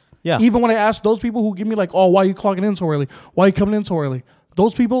help me. Yeah. Even when I ask those people who give me like, oh, why are you clocking in so early? Why are you coming in so early?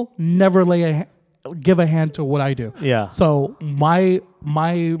 Those people never give a hand to what I do. Yeah. So my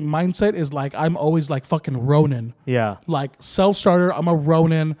mindset is like, I'm always like fucking Ronin. Yeah. Like self-starter, I'm a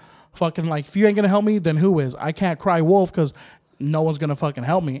Ronin. Fucking like, if you ain't gonna help me, then who is? I can't cry wolf because no one's gonna fucking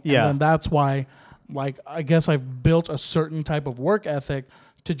help me. Yeah. And then that's why, like, I guess I've built a certain type of work ethic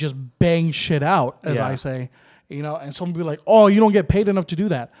to just bang shit out, as Yeah. I say. You know, and someone be like, oh, you don't get paid enough to do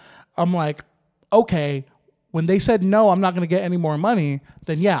that. I'm like, okay, when they said no, I'm not going to get any more money,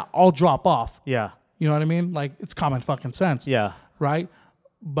 then yeah, I'll drop off. Yeah. You know what I mean? Like, it's common fucking sense. Yeah. Right?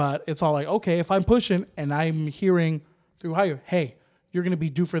 But it's all like, okay, if I'm pushing and I'm hearing through higher, hey, you're going to be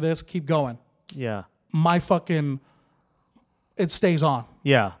due for this, keep going. Yeah. My fucking, it stays on.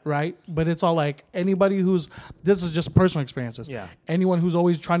 Yeah. Right? But it's all like, anybody this is just personal experiences. Yeah. Anyone who's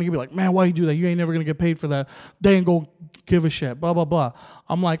always trying to be like, man, why you do that? You ain't never going to get paid for that. They ain't going to give a shit, blah, blah, blah.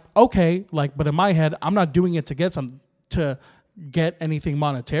 I'm like, okay, like, but in my head, I'm not doing it to get anything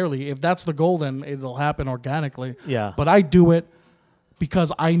monetarily. If that's the goal, then it'll happen organically. Yeah. But I do it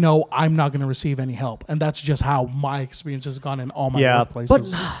because I know I'm not going to receive any help. And that's just how my experience has gone in all my workplaces.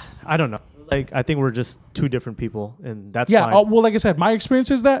 But I don't know. Like, I think we're just two different people, and that's yeah. fine. Well, like I said, my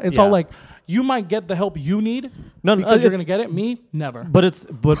experience is that it's Yeah. all like, you might get the help you need No, because you're it's- going to get it. Me, never.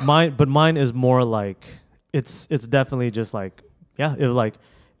 But mine is more like it's definitely just like, yeah, it like,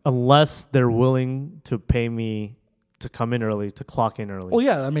 unless they're willing to pay me to come in early, to clock in early. Well,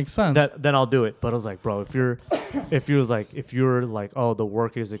 yeah, that makes sense. Then I'll do it. But I was like, bro, if you're like, oh, the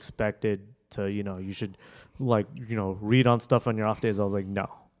work is expected to, you should like, read on stuff on your off days. I was like, no,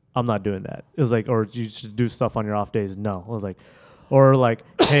 I'm not doing that. It was like, or you should do stuff on your off days. No, I was like, or like,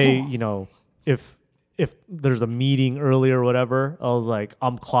 hey, if there's a meeting early or whatever, I was like,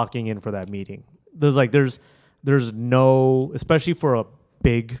 I'm clocking in for that meeting. There's no, especially for a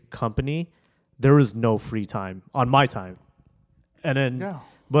big company, there is no free time on my time. And then, Yeah.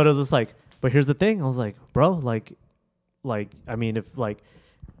 but it was just like, but here's the thing. I was like, bro, like, I mean, if like,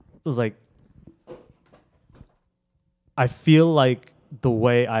 it was like, I feel like the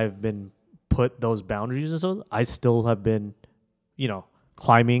way I've been put those boundaries and so I still have been,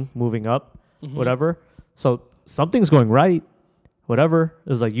 climbing, moving up, whatever. So something's going right, whatever.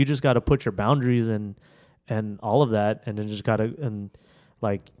 It's like, you just got to put your boundaries and all of that. And then just got to, and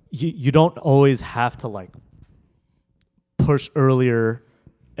like, you don't always have to like push earlier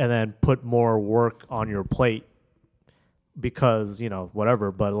and then put more work on your plate because,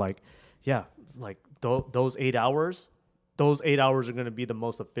 whatever. But like, yeah, like those 8 hours, are going to be the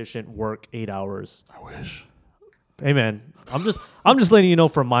most efficient work 8 hours. I wish. Hey man, I'm just letting you know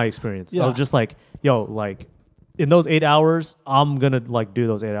from my experience. Yeah. I was just like, yo, like in those 8 hours, I'm going to like do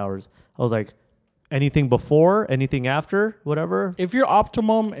those 8 hours. I was like, anything before, anything after, whatever. If you're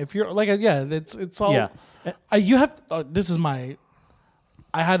optimum, if you're like, yeah, it's all. Yeah. You have. This is my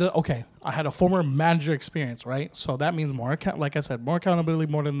I had a former manager experience, right? So that means more like I said, more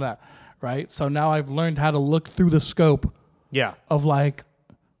accountability, more than that, right? So now I've learned how to look through the scope Yeah. of like,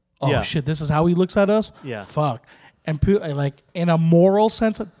 oh Yeah. shit, this is how he looks at us. Yeah. Fuck. And like in a moral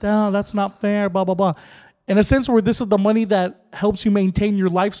sense, no, that's not fair. Blah blah blah. In a sense where this is the money that helps you maintain your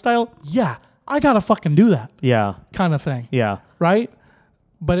lifestyle. Yeah, I gotta fucking do that Yeah. kind of thing. Yeah. Right.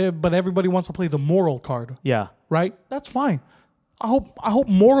 But everybody wants to play the moral card. Yeah. Right. That's fine. I hope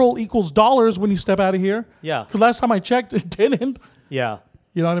moral equals dollars when you step out of here. Yeah. Because last time I checked, it didn't. Yeah.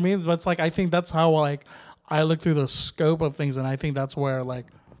 You know what I mean? But it's like I think that's how like I look through the scope of things, and I think that's where like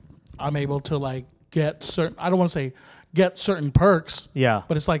I'm able to like get certain. I don't want to say get certain perks. Yeah.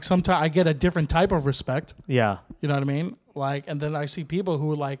 But it's like sometimes I get a different type of respect. Yeah. You know what I mean? Like, and then I see people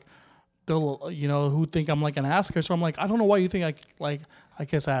who like they'll who think I'm like an ass kisser. So I'm like, I don't know why you think I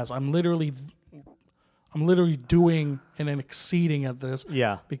kiss ass. I'm literally doing and then exceeding at this.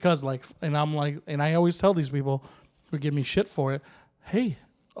 Yeah. Because like, and I'm like, and I always tell these people who give me shit for it, hey,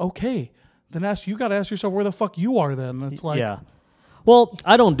 okay, then you got to ask yourself where the fuck you are then. It's like, yeah. Well,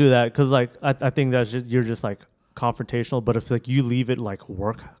 I don't do that because like I think that's just you're just like confrontational. But if like you leave it like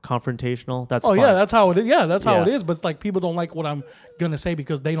work confrontational, that's fine. yeah, that's how it is. Yeah, that's how Yeah. it is. But like people don't like what I'm gonna say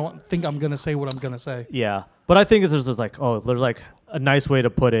because they don't think I'm gonna say what I'm gonna say. Yeah, but I think it's just like there's like a nice way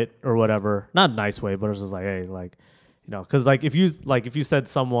to put it or whatever. Not a nice way, but it's just like hey, like because like if you said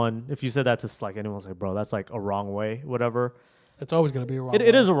that to like anyone, like bro, that's like a wrong way, whatever. It's always gonna be a wrong.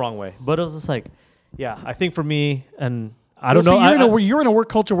 It is a wrong way, but it was just like yeah, I think for me and I don't know. You're in a work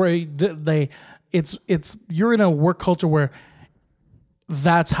culture where you're in a work culture where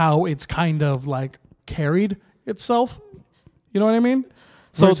that's how it's kind of like carried itself. You know what I mean?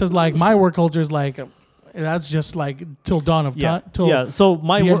 So it's just like my work culture is like that's just like till dawn of time. So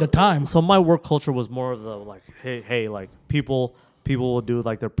my the end of time. So my work culture was more of the like hey like people will do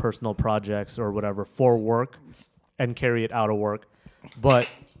like their personal projects or whatever for work and carry it out of work. But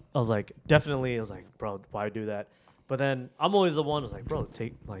I was like bro, why do that? But then I'm always the one who's like, bro,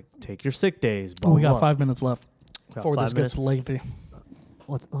 take your sick days. Blah, We got blah. 5 minutes left before 5 this minutes? gets lengthy.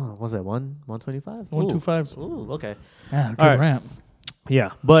 Was that 125? 125s. Ooh, okay. Yeah, good All right. rant.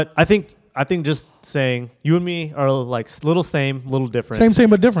 Yeah, but I think just saying you and me are like little same, little different. Same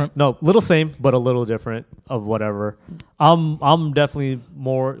but different. No, little same, but a little different of whatever. I'm definitely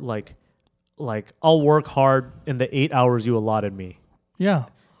more like I'll work hard in the 8 hours you allotted me. Yeah.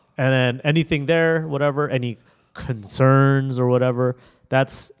 And then anything there, whatever, any concerns or whatever,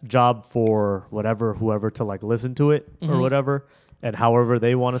 that's job for whoever to like listen to it or whatever, and however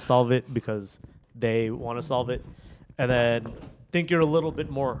they want to solve it because they want to solve it. And then think you're a little bit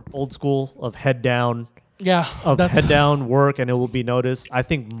more old school of head down. Yeah. Head down work and it will be noticed. I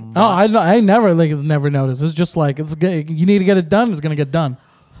think. I never noticed. It's just like you need to get it done. It's gonna get done.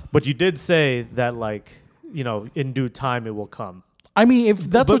 But you did say that like in due time it will come. I mean, if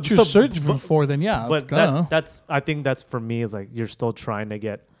that's what you're searching for, then yeah, it's But gonna. that's I think that's for me is like you're still trying to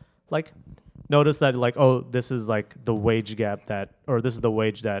get like notice that like this is like the wage gap this is the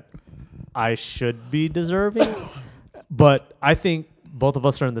wage that I should be deserving. But I think both of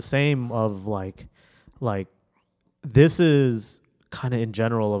us are in the same of like this is kind of in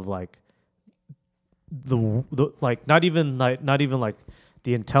general of like the like not even like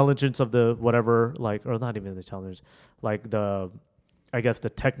the intelligence of the whatever like or not even the intelligence like the I guess the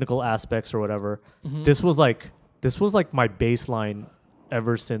technical aspects or whatever. Mm-hmm. This was like my baseline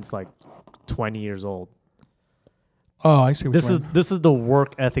ever since like 20 years old. Oh, I see. What This is the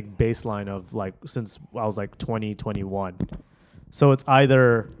work ethic baseline of like since I was like 20, 21. So it's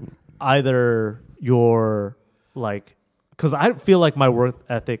either you're like because I feel like my work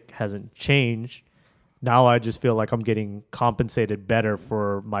ethic hasn't changed. Now I just feel like I'm getting compensated better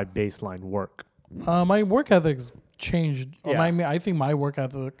for my baseline work. My work ethic's changed. Yeah. I think my work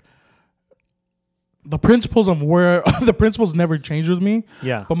ethic, the principles of where the principles never changed with me.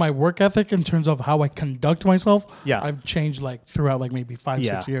 Yeah. But my work ethic in terms of how I conduct myself, Yeah. I've changed like throughout like maybe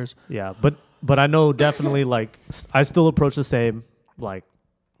 5-6 years. Yeah, but I know definitely like I still approach the same like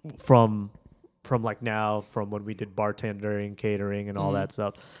from like now from when we did bartending, catering, and all that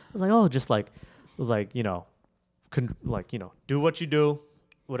stuff. I was like, just like it was like do what you do,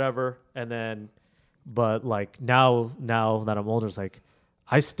 whatever, and then. But like now that I'm older, it's like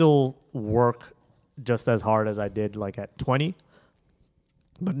I still work just as hard as I did like at 20,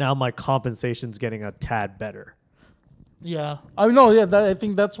 but now my compensation's getting a tad better. Yeah, I know. Yeah, I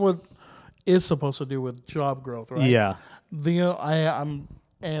think that's what is supposed to do with job growth, right? Yeah,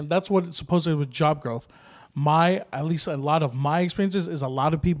 and that's what it's supposed to do with job growth. At least a lot of my experiences is a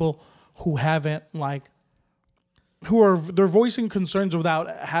lot of people who haven't like they're voicing concerns without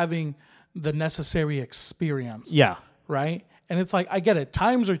having the necessary experience. Yeah. Right? And it's like, I get it.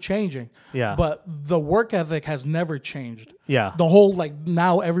 Times are changing. Yeah. But the work ethic has never changed. Yeah. The whole, like,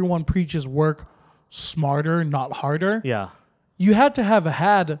 now everyone preaches work smarter, not harder. Yeah. You had to have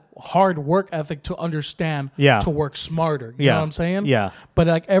had hard work ethic to understand to work smarter. You know what I'm saying? Yeah. But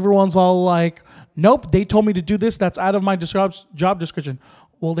like everyone's all like, nope, they told me to do this. That's out of my job description.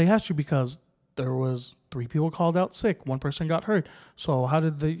 Well, they asked you because there was 3 people called out sick. 1 person got hurt. So how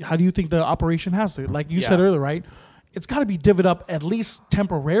do you think the operation has to? Like you said earlier, right? It's got to be divvied up at least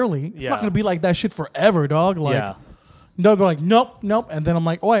temporarily. It's not going to be like that shit forever, dog. Like, they'll be like, nope. And then I'm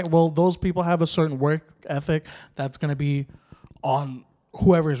like, all right, well, those people have a certain work ethic that's going to be on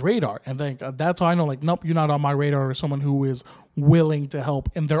whoever's radar. And then that's how I know, like, nope, you're not on my radar, or someone who is willing to help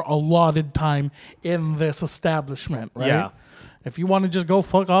in their allotted time in this establishment, right? Yeah. If you want to just go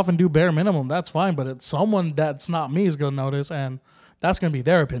fuck off and do bare minimum, that's fine. But it's someone that's not me is going to notice, and that's going to be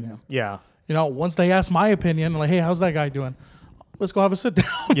their opinion. Yeah. You know, once they ask my opinion, like, hey, how's that guy doing? Let's go have a sit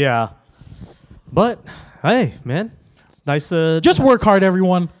down. Yeah. But, hey, man, it's nice to... Just work hard,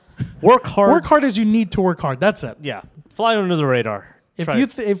 everyone. Work hard. Work hard as you need to work hard. That's it. Yeah. Fly under the radar. If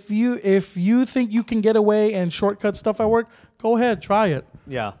you think you can get away and shortcut stuff at work, go ahead, try it.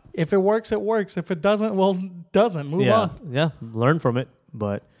 Yeah. If it works, it works. If it doesn't, well, doesn't. Move on. Yeah. Learn from it.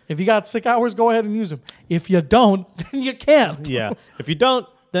 But if you got sick hours, go ahead and use them. If you don't, then you can't. yeah. If you don't,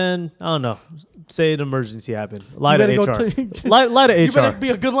 then I don't know. Say an emergency happened. Lie to HR. Lie to HR. You better be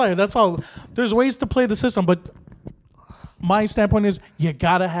a good liar. That's all. There's ways to play the system, but my standpoint is you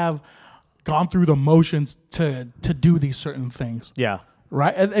gotta have gone through the motions to do these certain things. Yeah.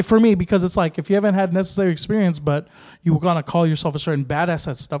 Right? And for me, because it's like, if you haven't had necessary experience, but you were going to call yourself a certain badass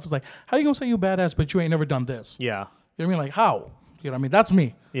at stuff, it's like, how you going to say you badass, but you ain't never done this? Yeah. You know what I mean? Like, how? You know what I mean? That's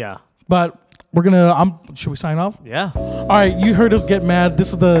me. Yeah. But we're going to, should we sign off? Yeah. All right. You heard us get mad.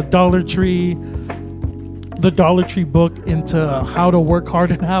 This is the Dollar Tree book into how to work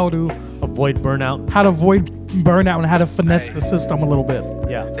hard and how to avoid burnout. How to avoid burnout and how to finesse the system a little bit.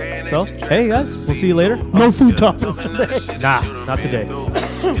 Yeah. So, hey guys, we'll see you later. No food topic today. Nah, not today.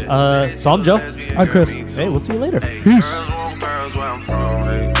 So I'm Joe. I'm Chris. Hey, we'll see you later. Peace.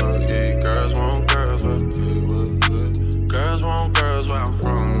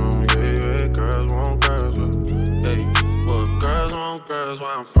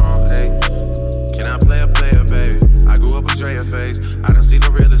 Can I play a player, baby? I grew up with Drea face. I done seen the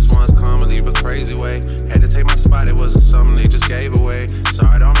realest ones come and leave a crazy way. Had to take my spot, it wasn't something they just gave away.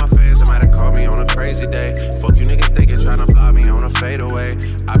 Sorry to all my fans, they might have called me on a crazy day. Fuck you niggas thinking, tryna block me on a fadeaway.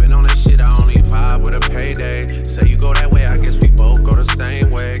 I been on this shit, I only vibe with a payday. Say you go that way, I guess we both go the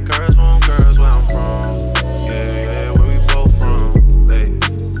same way. Girls want girls where I'm from. Yeah, where we both from. Hey,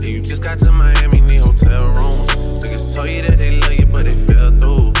 you just got to Miami, need hotel rooms. Niggas told you that they love you, but they fell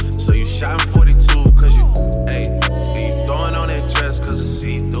through. So you shot 42 cause you, hey, and you throwing on that dress cause it's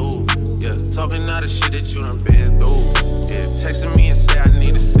see-through. Yeah, talking all the shit that you done been through. Yeah, texting me and say I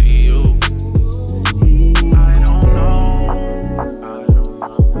need to see you. I don't know.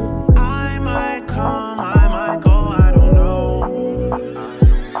 I might come, I might go, I don't know.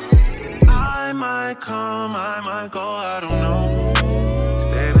 I might come, I might go, I don't know.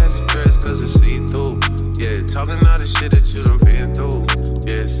 Staring at your dress cause it's see-through. Yeah, talking all the shit that you done been through.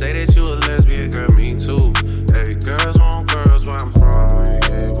 Yeah, say that you a lesbian, girl, me too. Hey, girls want girls where I'm from.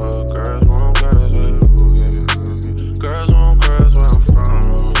 Yeah, well, girls want girls where girls want girls where I'm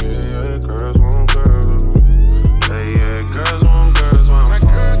from. Yeah, girls want girls. Hey, yeah, girls want girls where I'm from. My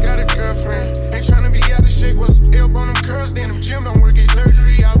girl got a girlfriend. Ain't tryna be out of shape. What's ill on them curls? Then them gym don't work, get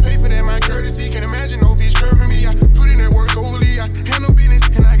surgery. I'll pay for that, my courtesy. Can imagine no bitch curving me. I put in that work overly. I handle business.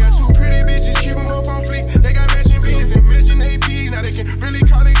 And I got 2 pretty bitches. Keep them both on fleek. They got matching beans and matching AP. Now they can really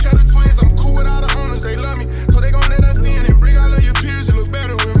call each other twins. I'm cool with all the owners, they love me. So they gon' let us in and bring all of your peers to look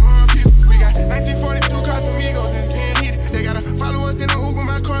better with more people. We got 1942 Casamigos, it's being heated. They gotta follow us in the Uber,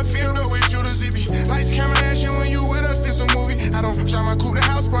 my car filled up with shooters. It be lights, camera, action when you with us, it's a movie. I don't shot my coupe to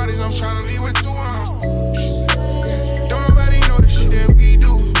house parties, I'm tryna leave with 2 on.